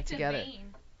put it back It's a together.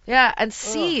 vein. Yeah, and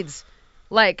seeds.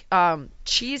 Like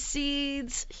chia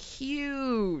seeds,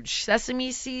 huge.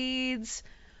 Sesame seeds,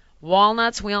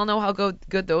 walnuts. We all know how good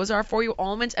those are for you.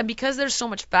 Almonds. And because there's so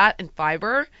much fat and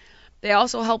fiber, they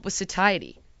also help with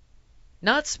satiety.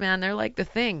 Nuts, man, they're like the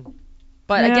thing.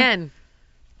 But Yeah. again,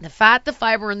 the fat, the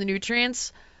fiber, and the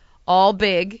nutrients, all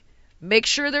big. Make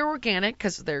sure they're organic,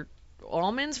 because they're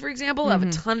almonds, for example, have a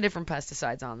ton of different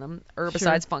pesticides on them,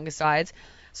 herbicides, fungicides.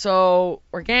 So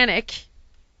organic,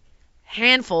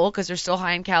 handful, because they're still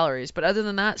high in calories. But other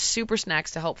than that, super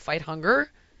snacks to help fight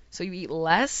hunger. So you eat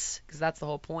less, because that's the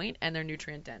whole point, and they're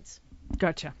nutrient dense.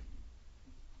 Gotcha.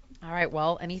 All right,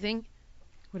 well, anything?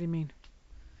 What do you mean?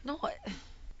 No,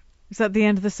 Is that the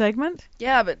end of the segment?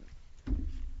 yeah, but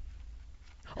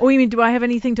Oh, you mean do I have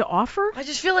anything to offer? I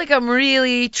just feel like I'm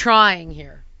really trying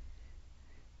here.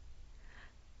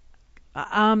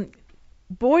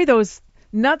 Boy, those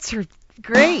nuts are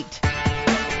great.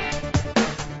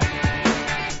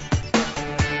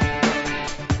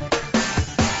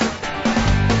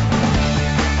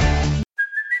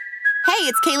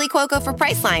 it's Kaylee Cuoco for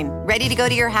Priceline. Ready to go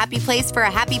to your happy place for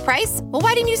a happy price? Well,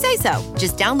 why didn't you say so?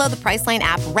 Just download the Priceline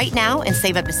app right now and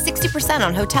save up to 60%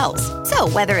 on hotels. So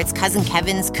whether it's Cousin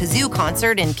Kevin's Kazoo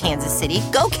Concert in Kansas City,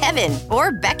 go Kevin,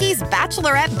 or Becky's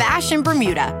Bachelorette Bash in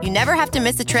Bermuda, you never have to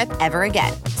miss a trip ever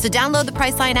again. So download the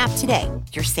Priceline app today.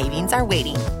 Your savings are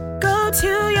waiting. Go to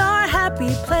your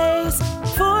happy place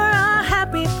for a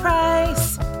happy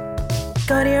price.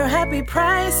 Go to your happy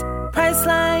price,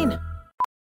 Priceline.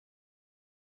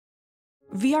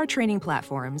 VR training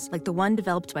platforms, like the one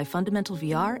developed by Fundamental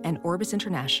VR and Orbis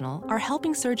International, are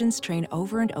helping surgeons train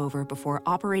over and over before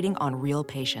operating on real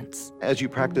patients. As you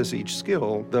practice each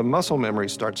skill, the muscle memory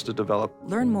starts to develop.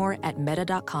 Learn more at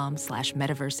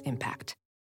meta.com/metaverseimpact.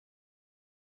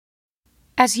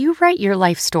 As you write your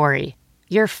life story,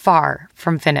 you're far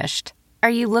from finished. Are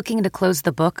you looking to close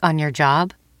the book on your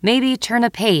job? Maybe turn a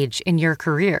page in your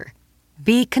career?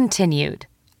 Be continued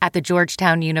at the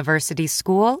Georgetown University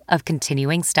School of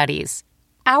Continuing Studies.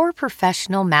 Our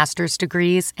professional master's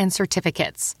degrees and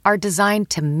certificates are designed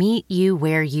to meet you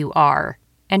where you are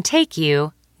and take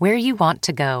you where you want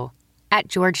to go. At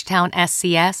Georgetown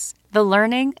SCS, the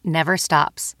learning never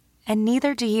stops, and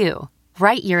neither do you.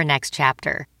 Write your next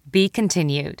chapter. Be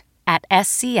continued at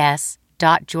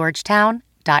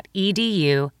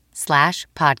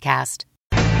scs.georgetown.edu/podcast.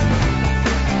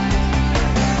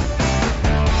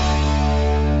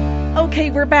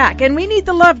 Okay, we're back, and we need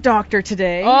the love doctor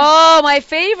today. Oh, my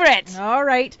favorite. All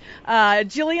right.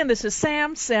 Jillian, this is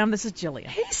Sam. Sam, this is Jillian.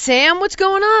 Hey, Sam, what's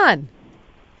going on?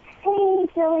 Hey,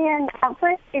 Jillian.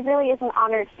 First, it really is an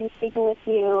honor to be speaking with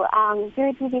you.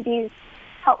 Your DVDs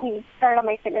helped me start on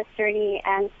my fitness journey,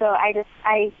 and so I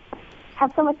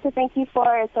have so much to thank you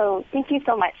for. So thank you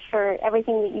so much for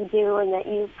everything that you do and that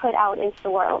you put out into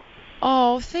the world.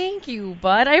 Oh, thank you,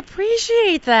 bud. I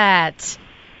appreciate that.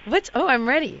 Oh, I'm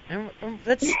ready.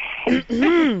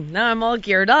 Now I'm all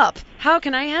geared up. How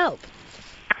can I help?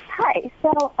 Hi.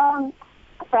 So, a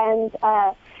friend,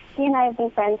 he and I have been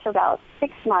friends for about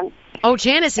 6 months. Oh,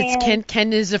 Janice,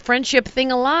 is the friendship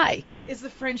thing a lie? Is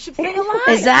the friendship thing a lie?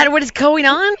 Is that what is going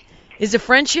on? Is the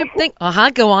friendship thing? Go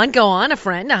on. A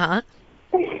friend, Well,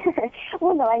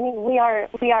 no, I mean we are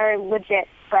legit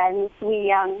friends.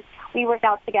 We work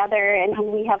out together and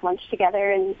we have lunch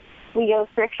together and we go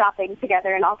thrift shopping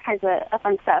together and all kinds of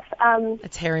fun stuff.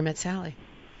 That's Harry Met Sally.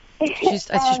 She's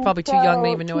probably too young to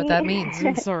even know what that means.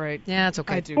 It's all right. Yeah, it's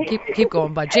okay. I do. Keep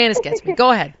going, bud. Janice gets me.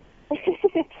 Go ahead.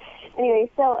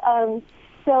 Anyway, so I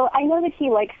know that he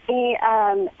likes me,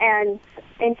 and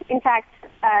in fact,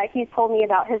 he's told me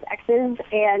about his exes,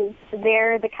 and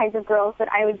they're the kinds of girls that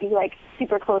I would be like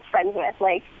super close friends with.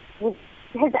 Like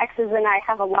his exes and I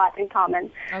have a lot in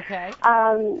common. Okay.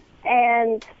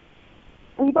 And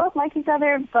we both like each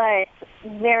other, but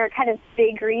there are kind of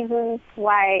big reasons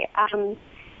why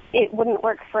it wouldn't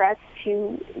work for us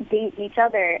to date each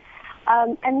other.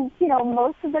 And,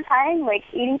 most of the time, like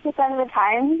 80% of the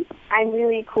time, I'm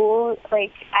really cool.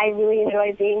 Like, I really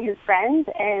enjoy being his friend,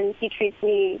 and he treats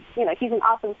me, he's an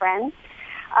awesome friend.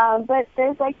 But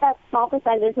there's, like, that small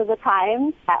percentage of the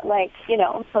time that, like,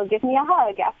 he'll give me a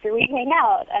hug after we hang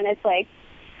out, and it's like,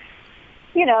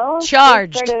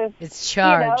 charged. It's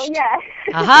charged. Yeah.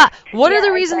 Aha. What are the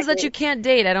Yeah, reasons exactly. that you can't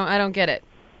date? I don't get it.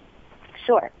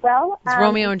 Sure. Well, It's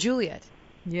Romeo and Juliet.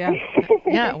 Yeah.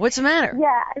 Yeah. What's the matter?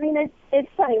 Yeah, I mean,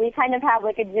 it's funny. We kind of have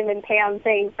like a Jim and Pam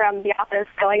thing from The Office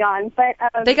going on, but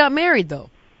They got married though.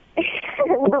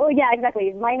 well, yeah,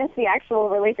 exactly. Minus the actual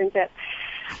relationship.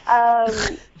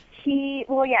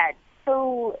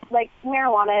 So like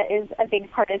marijuana is a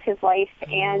big part of his life,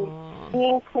 and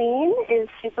being clean is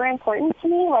super important to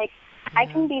me. Like, I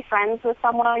can be friends with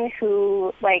someone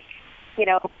who like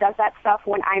does that stuff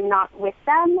when I'm not with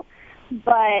them,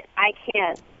 but I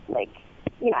can't I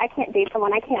can't date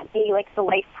someone. I can't be like the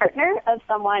life partner of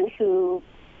someone who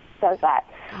does that.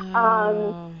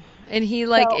 And he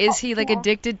is he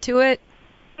addicted to it?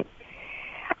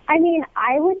 I mean,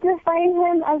 I would define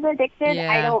him as addicted. Yeah.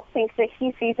 I don't think that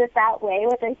he sees it that way,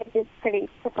 which I think is pretty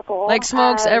typical. Like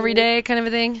smokes every day kind of a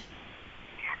thing?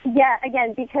 Yeah,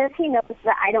 again, because he knows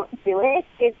that I don't do it,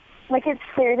 it's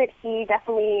clear that he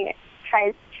definitely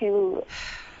tries to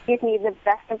give me the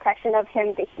best impression of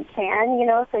him that he can,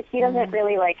 so he doesn't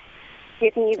really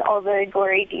give me all the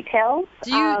gory details.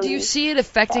 Do you see it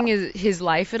affecting his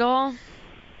life at all?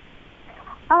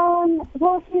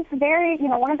 Well, he's very,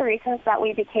 one of the reasons that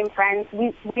we became friends,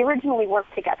 we originally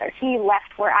worked together. He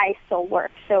left where I still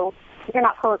work, so we're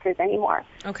not coworkers anymore.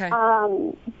 Okay.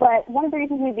 But one of the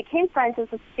reasons we became friends is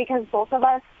because both of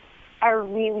us are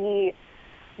we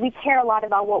care a lot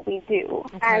about what we do.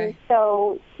 Okay. And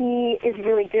so he is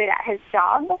really good at his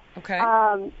job. Okay.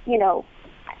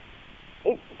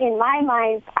 in my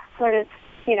mind, sort of,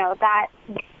 that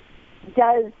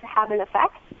does have an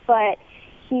effect, but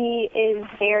he is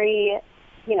very,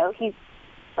 he's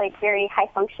like very high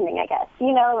functioning, I guess.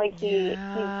 He's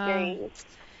very.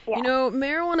 Yeah.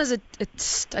 Marijuana is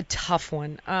a tough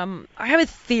one. I have a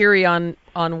theory on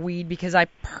weed because I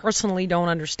personally don't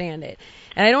understand it.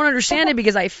 And I don't understand it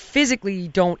because I physically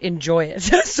don't enjoy it.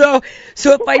 So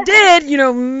if I did,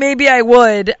 maybe I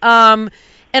would. And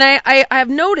I have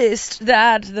noticed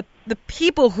that the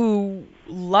people who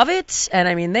love it, and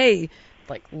I mean they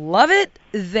love it,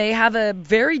 they have a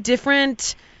very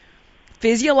different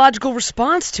physiological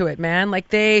response to it, man. Like,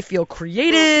 they feel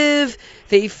creative,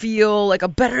 they feel like a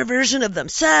better version of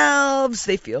themselves,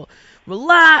 they feel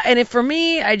relaxed. And for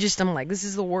me, I'm like, this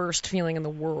is the worst feeling in the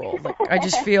world. Like, I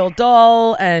just feel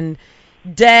dull and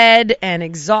dead and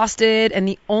exhausted. And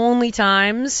the only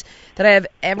times that I have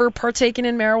ever partaken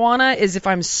in marijuana is if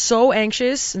I'm so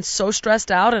anxious and so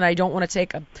stressed out and I don't want to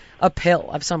take a pill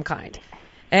of some kind.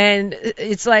 And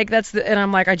it's like, and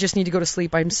I'm like, I just need to go to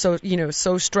sleep. I'm so,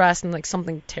 so stressed and like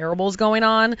something terrible is going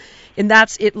on. And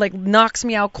it like knocks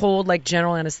me out cold, like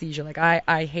general anesthesia. Like,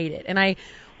 I hate it. And I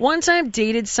one time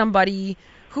dated somebody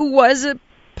who was a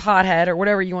pothead or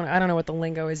whatever you want. I don't know what the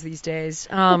lingo is these days,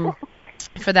 for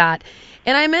that.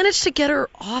 And I managed to get her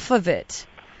off of it.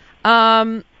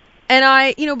 And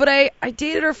I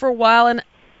dated her for a while, and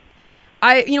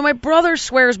my brother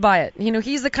swears by it.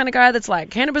 He's the kind of guy that's like,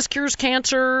 cannabis cures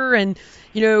cancer, and,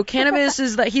 cannabis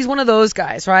is like, he's one of those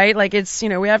guys, right? Like, it's,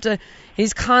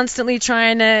 he's constantly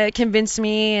trying to convince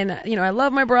me, and, I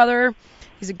love my brother.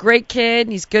 He's a great kid.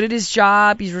 He's good at his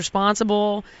job. He's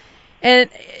responsible. And,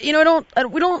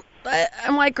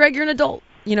 I'm like, Greg, you're an adult.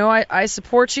 I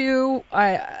support you.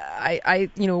 I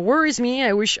worries me.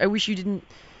 I wish you didn't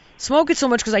smoke it so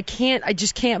much because I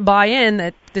just can't buy in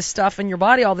that this stuff in your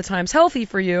body all the time is healthy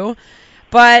for you.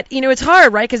 But, it's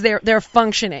hard, right? Because they're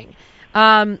functioning.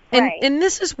 And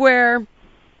this is where,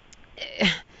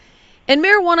 and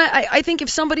marijuana, I think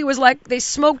if somebody was like, they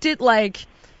smoked it like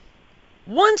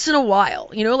once in a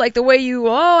while, like the way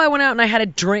I went out and I had a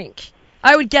drink,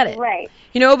 I would get it. Right.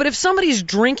 But if somebody's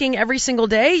drinking every single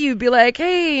day, you'd be like,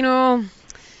 hey, I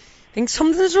think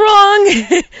something's wrong.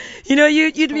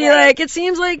 You'd be like, it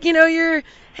seems like, you're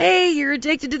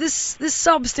addicted to this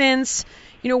substance.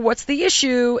 What's the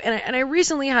issue? And I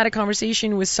recently had a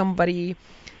conversation with somebody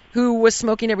who was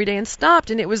smoking every day and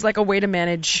stopped, and it was like a way to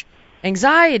manage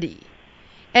anxiety.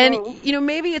 And,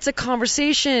 maybe it's a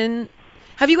conversation.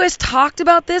 Have you guys talked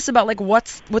about this, about like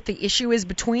what the issue is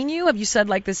between you? Have you said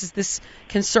like this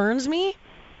concerns me?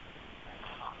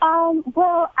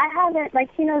 Well, I haven't, like,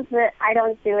 he knows that I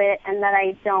don't do it and that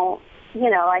I don't,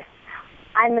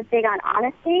 I'm big on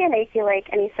honesty, and I feel like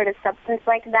any sort of substance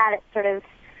like that, it sort of,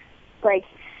 like,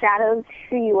 shadows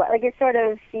who you are. Like, it sort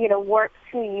of, warps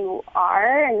who you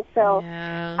are, and so,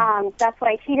 that's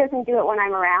why he doesn't do it when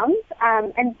I'm around.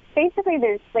 And basically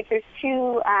there's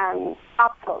two,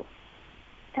 obstacles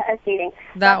to us dating.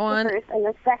 That one? The first, and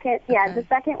the second, the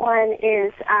second one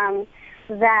is,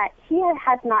 that he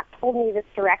has not told me this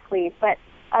directly, but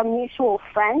a mutual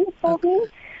friend told me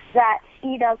that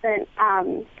he doesn't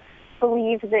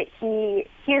believe that he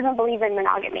doesn't believe in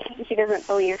monogamy. He doesn't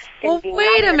believe in being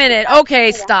wait a monogamous. minute.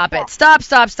 Okay, stop it. Stop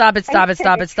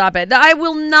it. I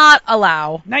will not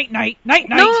allow. Night. No,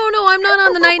 I'm not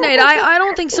on the night. I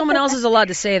don't think someone else is allowed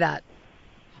to say that.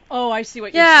 Oh, I see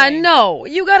what you're saying. Yeah, no.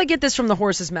 You got to get this from the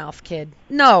horse's mouth, kid.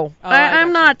 No,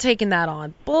 I'm not taking that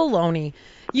on. Baloney.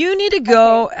 You need to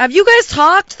go. Okay. Have you guys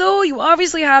talked, though? You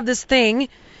obviously have this thing.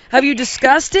 Have you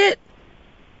discussed it?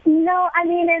 No, I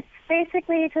mean, it's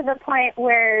basically to the point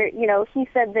where, he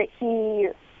said that he,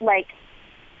 like,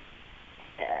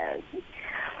 I'm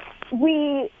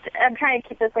trying to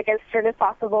keep this, like, as short as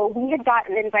possible. We had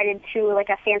gotten invited to, like,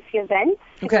 a fancy event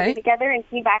to go together, and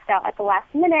he backed out at the last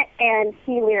minute, and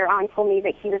he later on told me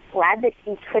that he was glad that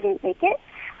he couldn't make it.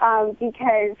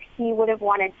 Because he would have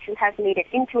wanted to have made it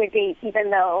into a date, even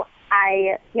though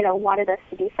I, wanted us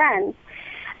to be friends.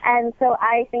 And so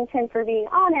I thanked him for being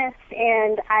honest,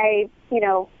 and I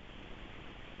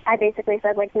basically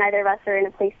said, like, neither of us are in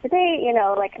a place to date,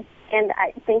 and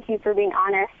I thank you for being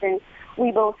honest, and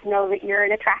we both know that you're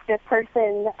an attractive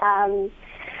person. I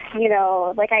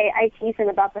tease him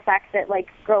about the fact that, like,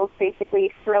 girls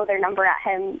basically throw their number at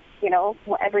him,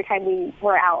 every time we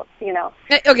were out,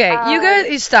 Okay, you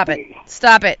guys, stop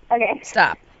it. Okay.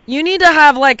 Stop. You need to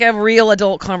have, like, a real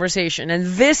adult conversation, and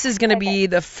this is going to be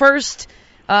the first,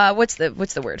 what's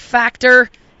the word? Factor,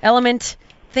 element,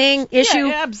 thing, issue,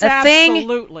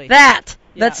 absolutely. That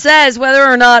says whether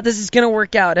or not this is going to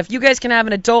work out. If you guys can have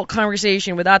an adult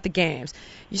conversation without the games,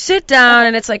 You sit down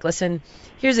and it's like, listen,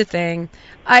 here's the thing.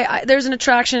 There's an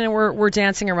attraction and we're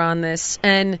dancing around this.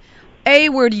 And A,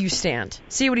 where do you stand?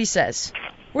 See what he says.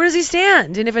 Where does he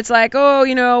stand? And if it's like, oh,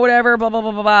 whatever, blah, blah,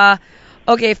 blah, blah, blah.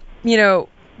 Okay,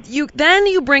 then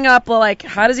you bring up, like,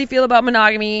 how does he feel about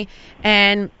monogamy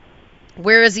and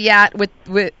where is he at with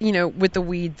the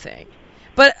weed thing?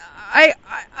 But I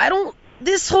don't,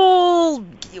 this whole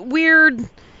weird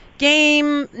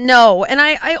game, no. And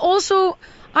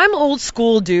I'm old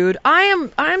school, dude.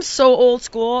 I'm so old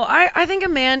school. I think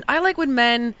I like when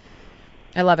men,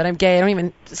 I love it. I'm gay. I don't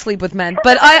even sleep with men.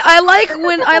 But I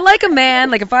like a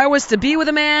man, like if I was to be with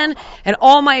a man and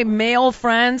all my male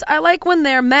friends, I like when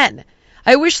they're men.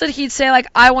 I wish that he'd say, like,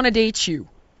 I want to date you.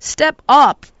 Step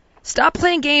up. Stop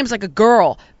playing games like a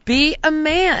girl. Be a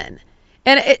man.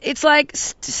 And it's like,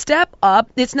 step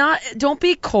up. Don't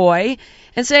be coy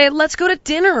and say, let's go to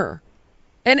dinner.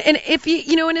 And if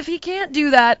he can't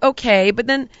do that, okay. But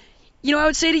then, I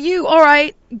would say to you, all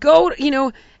right, go,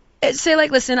 say like,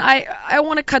 listen, I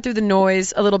want to cut through the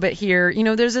noise a little bit here.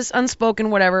 There's this unspoken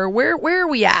whatever. Where are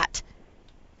we at?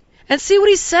 And see what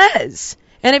he says.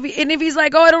 And if he's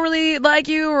like, oh, I don't really like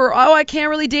you, or oh, I can't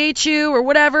really date you, or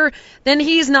whatever, then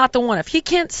he's not the one. If he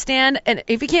can't stand, and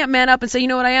if he can't man up and say, you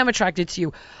know what, I am attracted to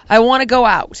you, I want to go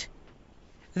out,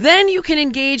 then you can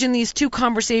engage in these two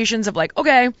conversations of like,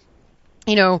 okay,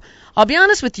 I'll be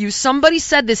honest with you, somebody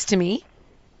said this to me,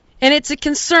 and it's a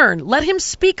concern. Let him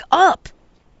speak up.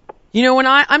 When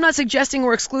I'm not suggesting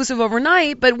we're exclusive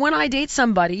overnight, but when I date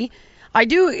somebody, I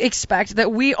do expect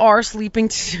that we are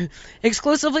sleeping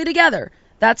exclusively together.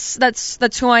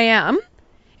 That's who I am.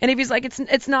 And if he's like,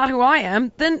 it's not who I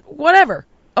am, then whatever.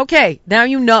 Okay, now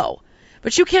you know.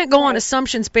 But you can't go on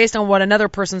assumptions based on what another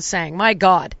person's saying. My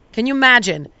God, can you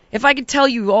imagine? If I could tell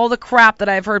you all the crap that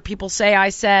I've heard people say I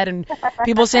said and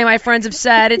people say my friends have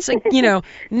said, it's like,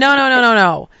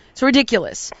 no. It's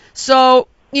ridiculous. So,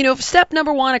 step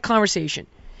number one, a conversation.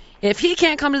 If he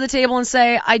can't come to the table and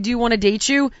say, I do want to date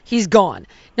you, he's gone.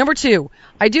 Number two,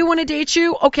 I do want to date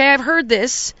you. Okay, I've heard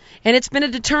this, and it's been a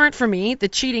deterrent for me, the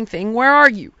cheating thing. Where are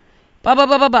you? Blah, blah,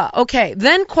 blah, blah, blah. Okay,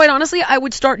 then, quite honestly, I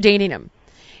would start dating him.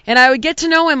 And I would get to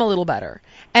know him a little better.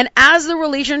 And as the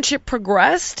relationship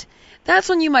progressed, that's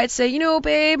when you might say,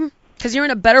 babe, because you're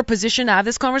in a better position to have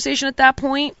this conversation at that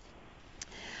point.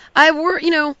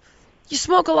 You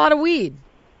smoke a lot of weed.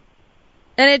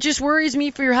 And it just worries me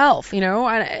for your health,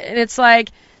 and it's like,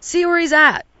 see where he's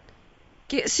at.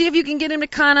 See if you can get him to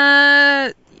kind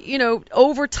of,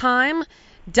 over time,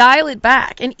 dial it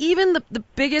back. And even the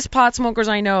biggest pot smokers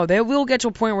I know, they will get to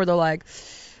a point where they're like,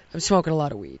 I'm smoking a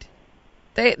lot of weed.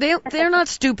 They're not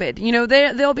stupid.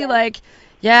 They'll be like,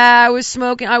 yeah, I was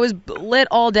lit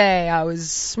all day. I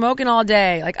was smoking all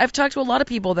day. Like, I've talked to a lot of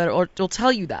people that will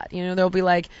tell you that. They'll be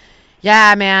like,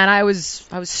 yeah, man, I was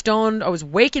stoned. I was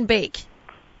wake and bake.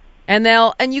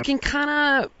 And you can kind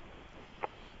of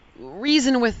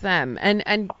reason with them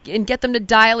and get them to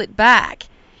dial it back.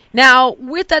 Now,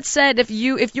 with that said, if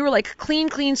you were like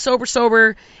clean,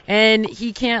 sober, and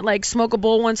he can't like smoke a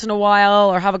bowl once in a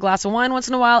while or have a glass of wine once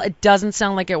in a while, it doesn't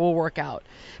sound like it will work out.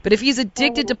 But if he's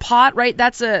addicted to pot, right,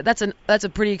 that's a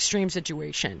pretty extreme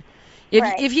situation.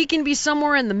 If he can be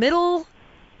somewhere in the middle,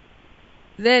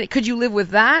 then could you live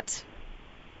with that?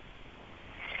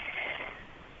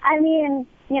 I mean,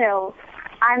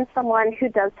 I'm someone who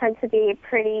does tend to be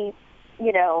pretty,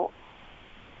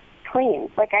 clean.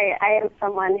 Like, I am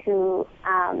someone who,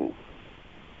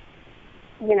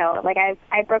 like,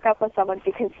 I broke up with someone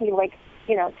because he, like,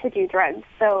 to do drugs.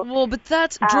 So. Well, but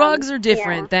drugs are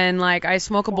different than, like, I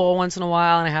smoke a bowl once in a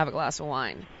while and I have a glass of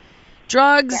wine.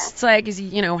 Drugs, it's like, is he,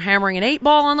 hammering an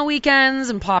 8-ball on the weekends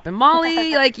and popping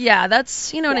Molly? Like, yeah,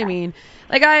 that's, what I mean.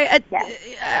 Like,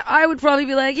 I would probably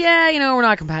be like, yeah, we're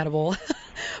not compatible.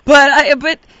 But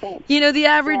the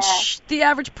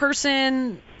average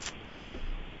person,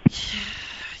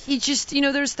 he just,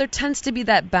 there tends to be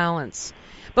that balance.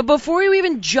 But before you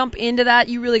even jump into that,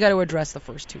 you really got to address the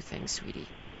first two things, sweetie.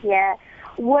 Yeah.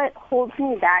 What holds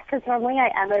me back, because normally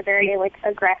I am a very, like,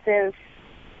 aggressive,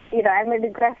 I'm an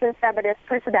aggressive feminist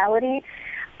personality.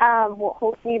 What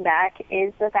holds me back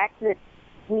is the fact that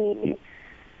we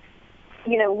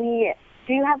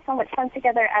do have so much fun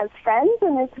together as friends,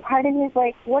 and there's part of me is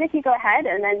like, what if you go ahead?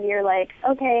 And then you're like,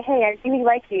 okay, hey, I really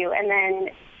like you. And then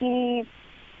he,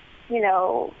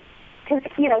 because,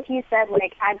 he said,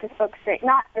 like, I'm just focusing,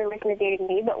 not originally dating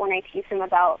me, but when I tease him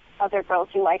about other girls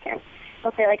who like him,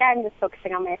 he'll say, like, I'm just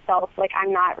focusing on myself, like,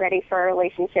 I'm not ready for a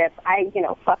relationship. I,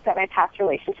 fucked up my past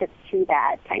relationships too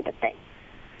bad, kind of thing.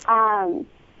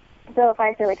 So if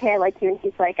I say, like, hey, I like you, and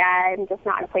he's like, I'm just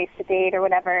not in a place to date or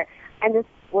whatever, I'm just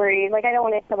worried. Like, I don't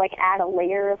want it to, like, add a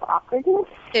layer of awkwardness.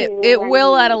 It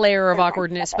will add a layer of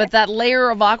awkwardness, but that layer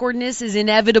of awkwardness is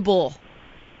inevitable.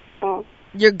 Oh.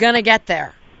 You're gonna get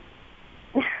there.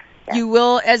 You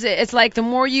will, it's like the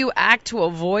more you act to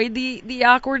avoid the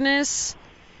awkwardness,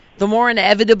 the more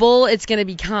inevitable it's going to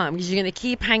become, because you're going to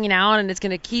keep hanging out and it's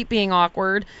going to keep being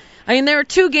awkward. I mean, there are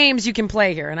two games you can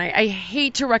play here, and I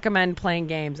hate to recommend playing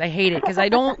games. I hate it because I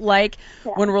don't like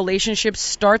when relationships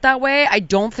start that way. I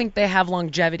don't think they have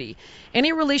longevity.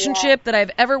 Any relationship that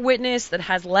I've ever witnessed that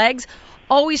has legs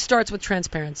always starts with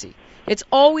transparency. It's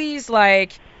always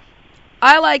like,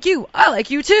 I like you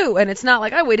too. And it's not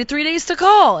like, I waited 3 days to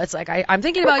call. It's like, I'm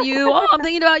thinking about you. Oh, I'm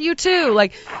thinking about you too.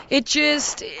 Like, it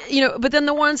just, but then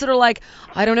the ones that are like,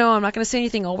 I don't know, I'm not going to say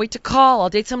anything. I'll wait to call.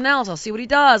 I'll date someone else. I'll see what he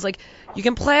does. Like, you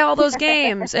can play all those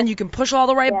games and you can push all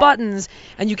the right buttons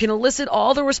and you can elicit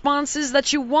all the responses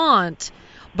that you want.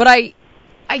 But I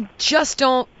just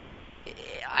don't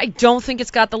think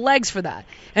it's got the legs for that.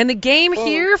 And the game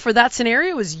here for that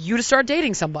scenario is you to start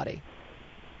dating somebody.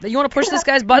 That you want to push this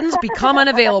guy's buttons, become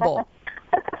unavailable.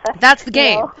 That's the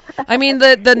game. I mean,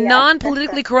 the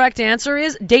non-politically correct answer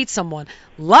is date someone.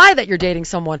 Lie that you're dating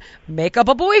someone. Make up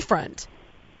a boyfriend.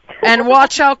 And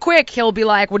watch how quick he'll be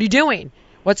like, what are you doing?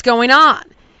 What's going on?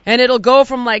 And it'll go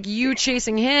from like you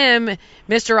chasing him,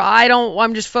 Mr.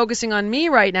 I'm just focusing on me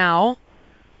right now,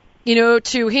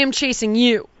 to him chasing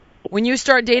you. When you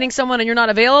start dating someone and you're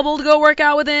not available to go work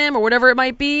out with him or whatever it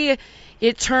might be,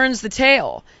 it turns the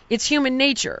tail. It's human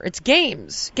nature. It's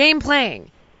games. Game playing.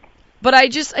 But I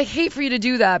hate for you to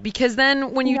do that, because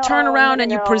then when you turn around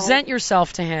and you present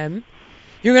yourself to him,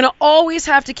 you're going to always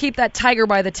have to keep that tiger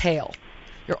by the tail.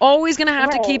 You're always going to have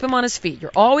to keep him on his feet.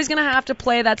 You're always going to have to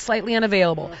play that slightly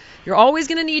unavailable. You're always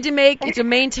going to need to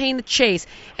maintain the chase.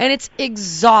 And it's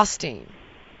exhausting.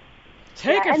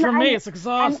 Take it from me. It's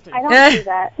exhausting. I don't do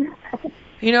that.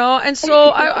 And so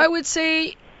I would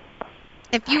say,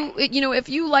 if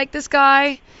you like this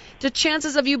guy, the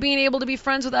chances of you being able to be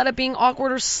friends without it being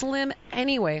awkward are slim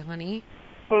anyway, honey.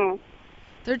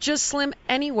 They're just slim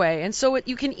anyway. And so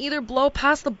you can either blow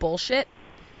past the bullshit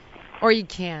or you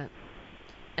can't.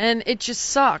 And it just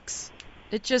sucks.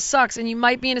 It just sucks. And you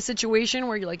might be in a situation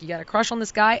where you're like, you got a crush on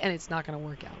this guy and it's not going to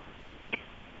work out.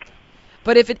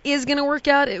 But if it is going to work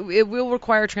out, it will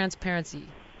require transparency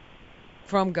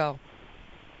from go.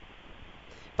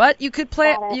 But you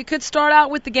could start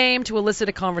out with the game to elicit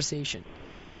a conversation.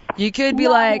 You could be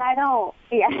like, I don't.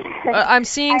 Yeah. I'm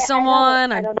seeing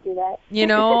someone. I don't do that.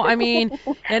 I mean,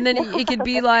 and then it could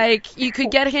be like, you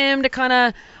could get him to kind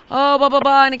of, blah, blah,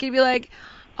 blah, and it could be like,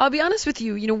 I'll be honest with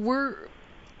you,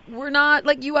 we're not,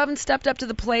 like, you haven't stepped up to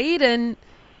the plate, and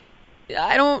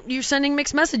you're sending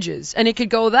mixed messages. And it could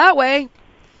go that way,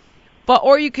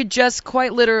 or you could just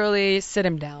quite literally sit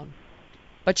him down.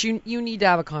 But you need to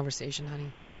have a conversation,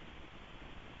 honey.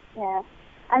 Yeah.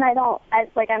 And I'm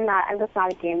just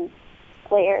not a game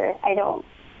player. I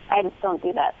just don't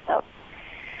do that, so.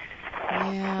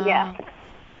 Yeah.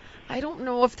 I don't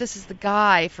know if this is the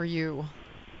guy for you.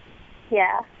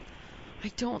 Yeah.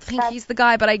 I don't think he's the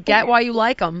guy, but I get why you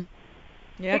like him.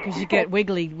 Yeah, because you get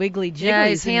wiggly jigglies. Yeah,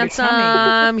 he's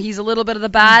handsome. He's a little bit of the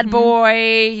bad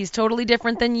boy. He's totally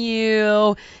different than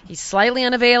you. He's slightly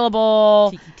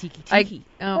unavailable. Tiki.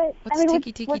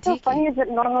 What's so funny is that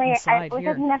normally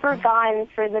I've never gone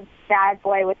for the bad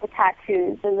boy with the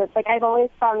tattoos, and it's like I've always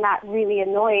found that really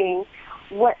annoying.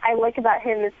 What I like about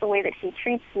him is the way that he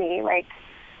treats me. Like,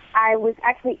 I was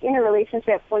actually in a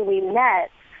relationship when we met.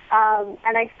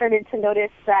 And I started to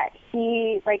notice that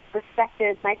he,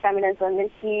 respected my feminism, and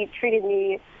he treated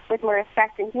me with more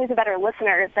respect, and he was a better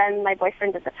listener than my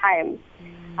boyfriend at the time.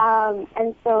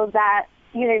 And so that,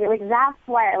 that's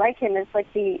why I like him, is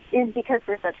because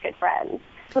we're such good friends.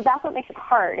 So that's what makes it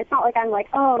hard. It's not like I'm like,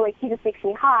 he just makes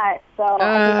me hot, so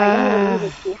I know he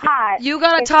makes me hot. You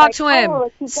gotta talk to him.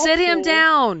 Sit him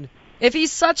down. If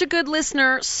he's such a good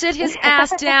listener, sit his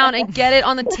ass down and get it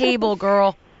on the table,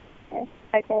 girl.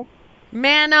 Okay.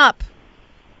 Man up.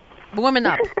 Woman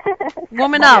up.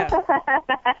 Woman up. All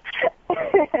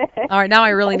right, now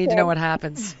I really need to know what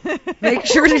happens. Make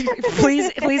sure to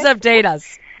please update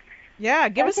us. Yeah,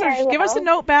 give us a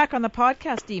note back on the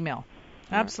podcast email.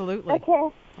 Absolutely. Okay.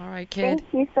 All right, kid.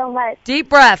 Thank you so much. Deep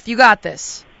breath. You got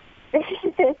this.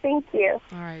 Thank you.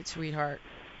 All right, sweetheart.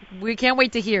 We can't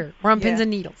wait to hear. We're on pins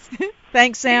and needles.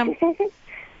 Thanks, Sam.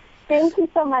 Thank you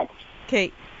so much.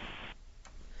 Kate.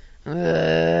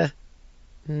 I've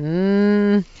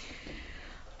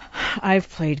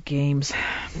played games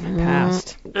in the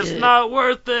past. It's not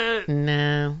worth it.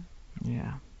 No.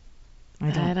 Yeah. I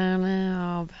don't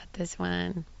know about this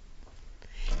one.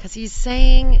 Because he's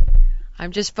saying,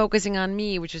 I'm just focusing on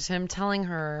me, which is him telling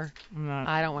her, Not-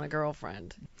 I don't want a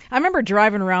girlfriend. I remember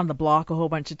driving around the block a whole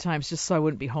bunch of times just so I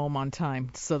wouldn't be home on time,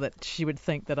 so that she would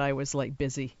think that I was like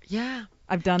busy. Yeah.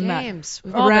 I've done Games. that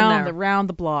We've all been there. around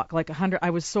the block, like 100. I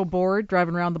was so bored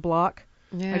driving around the block.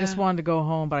 Yeah. I just wanted to go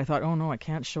home, but I thought, oh no, I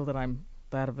can't show that I'm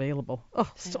that available.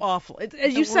 Oh, it's awful. You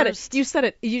The said worst. it. You said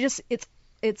it. You just it's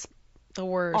the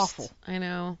worst. awful. I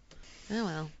know. Oh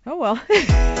well. Oh well.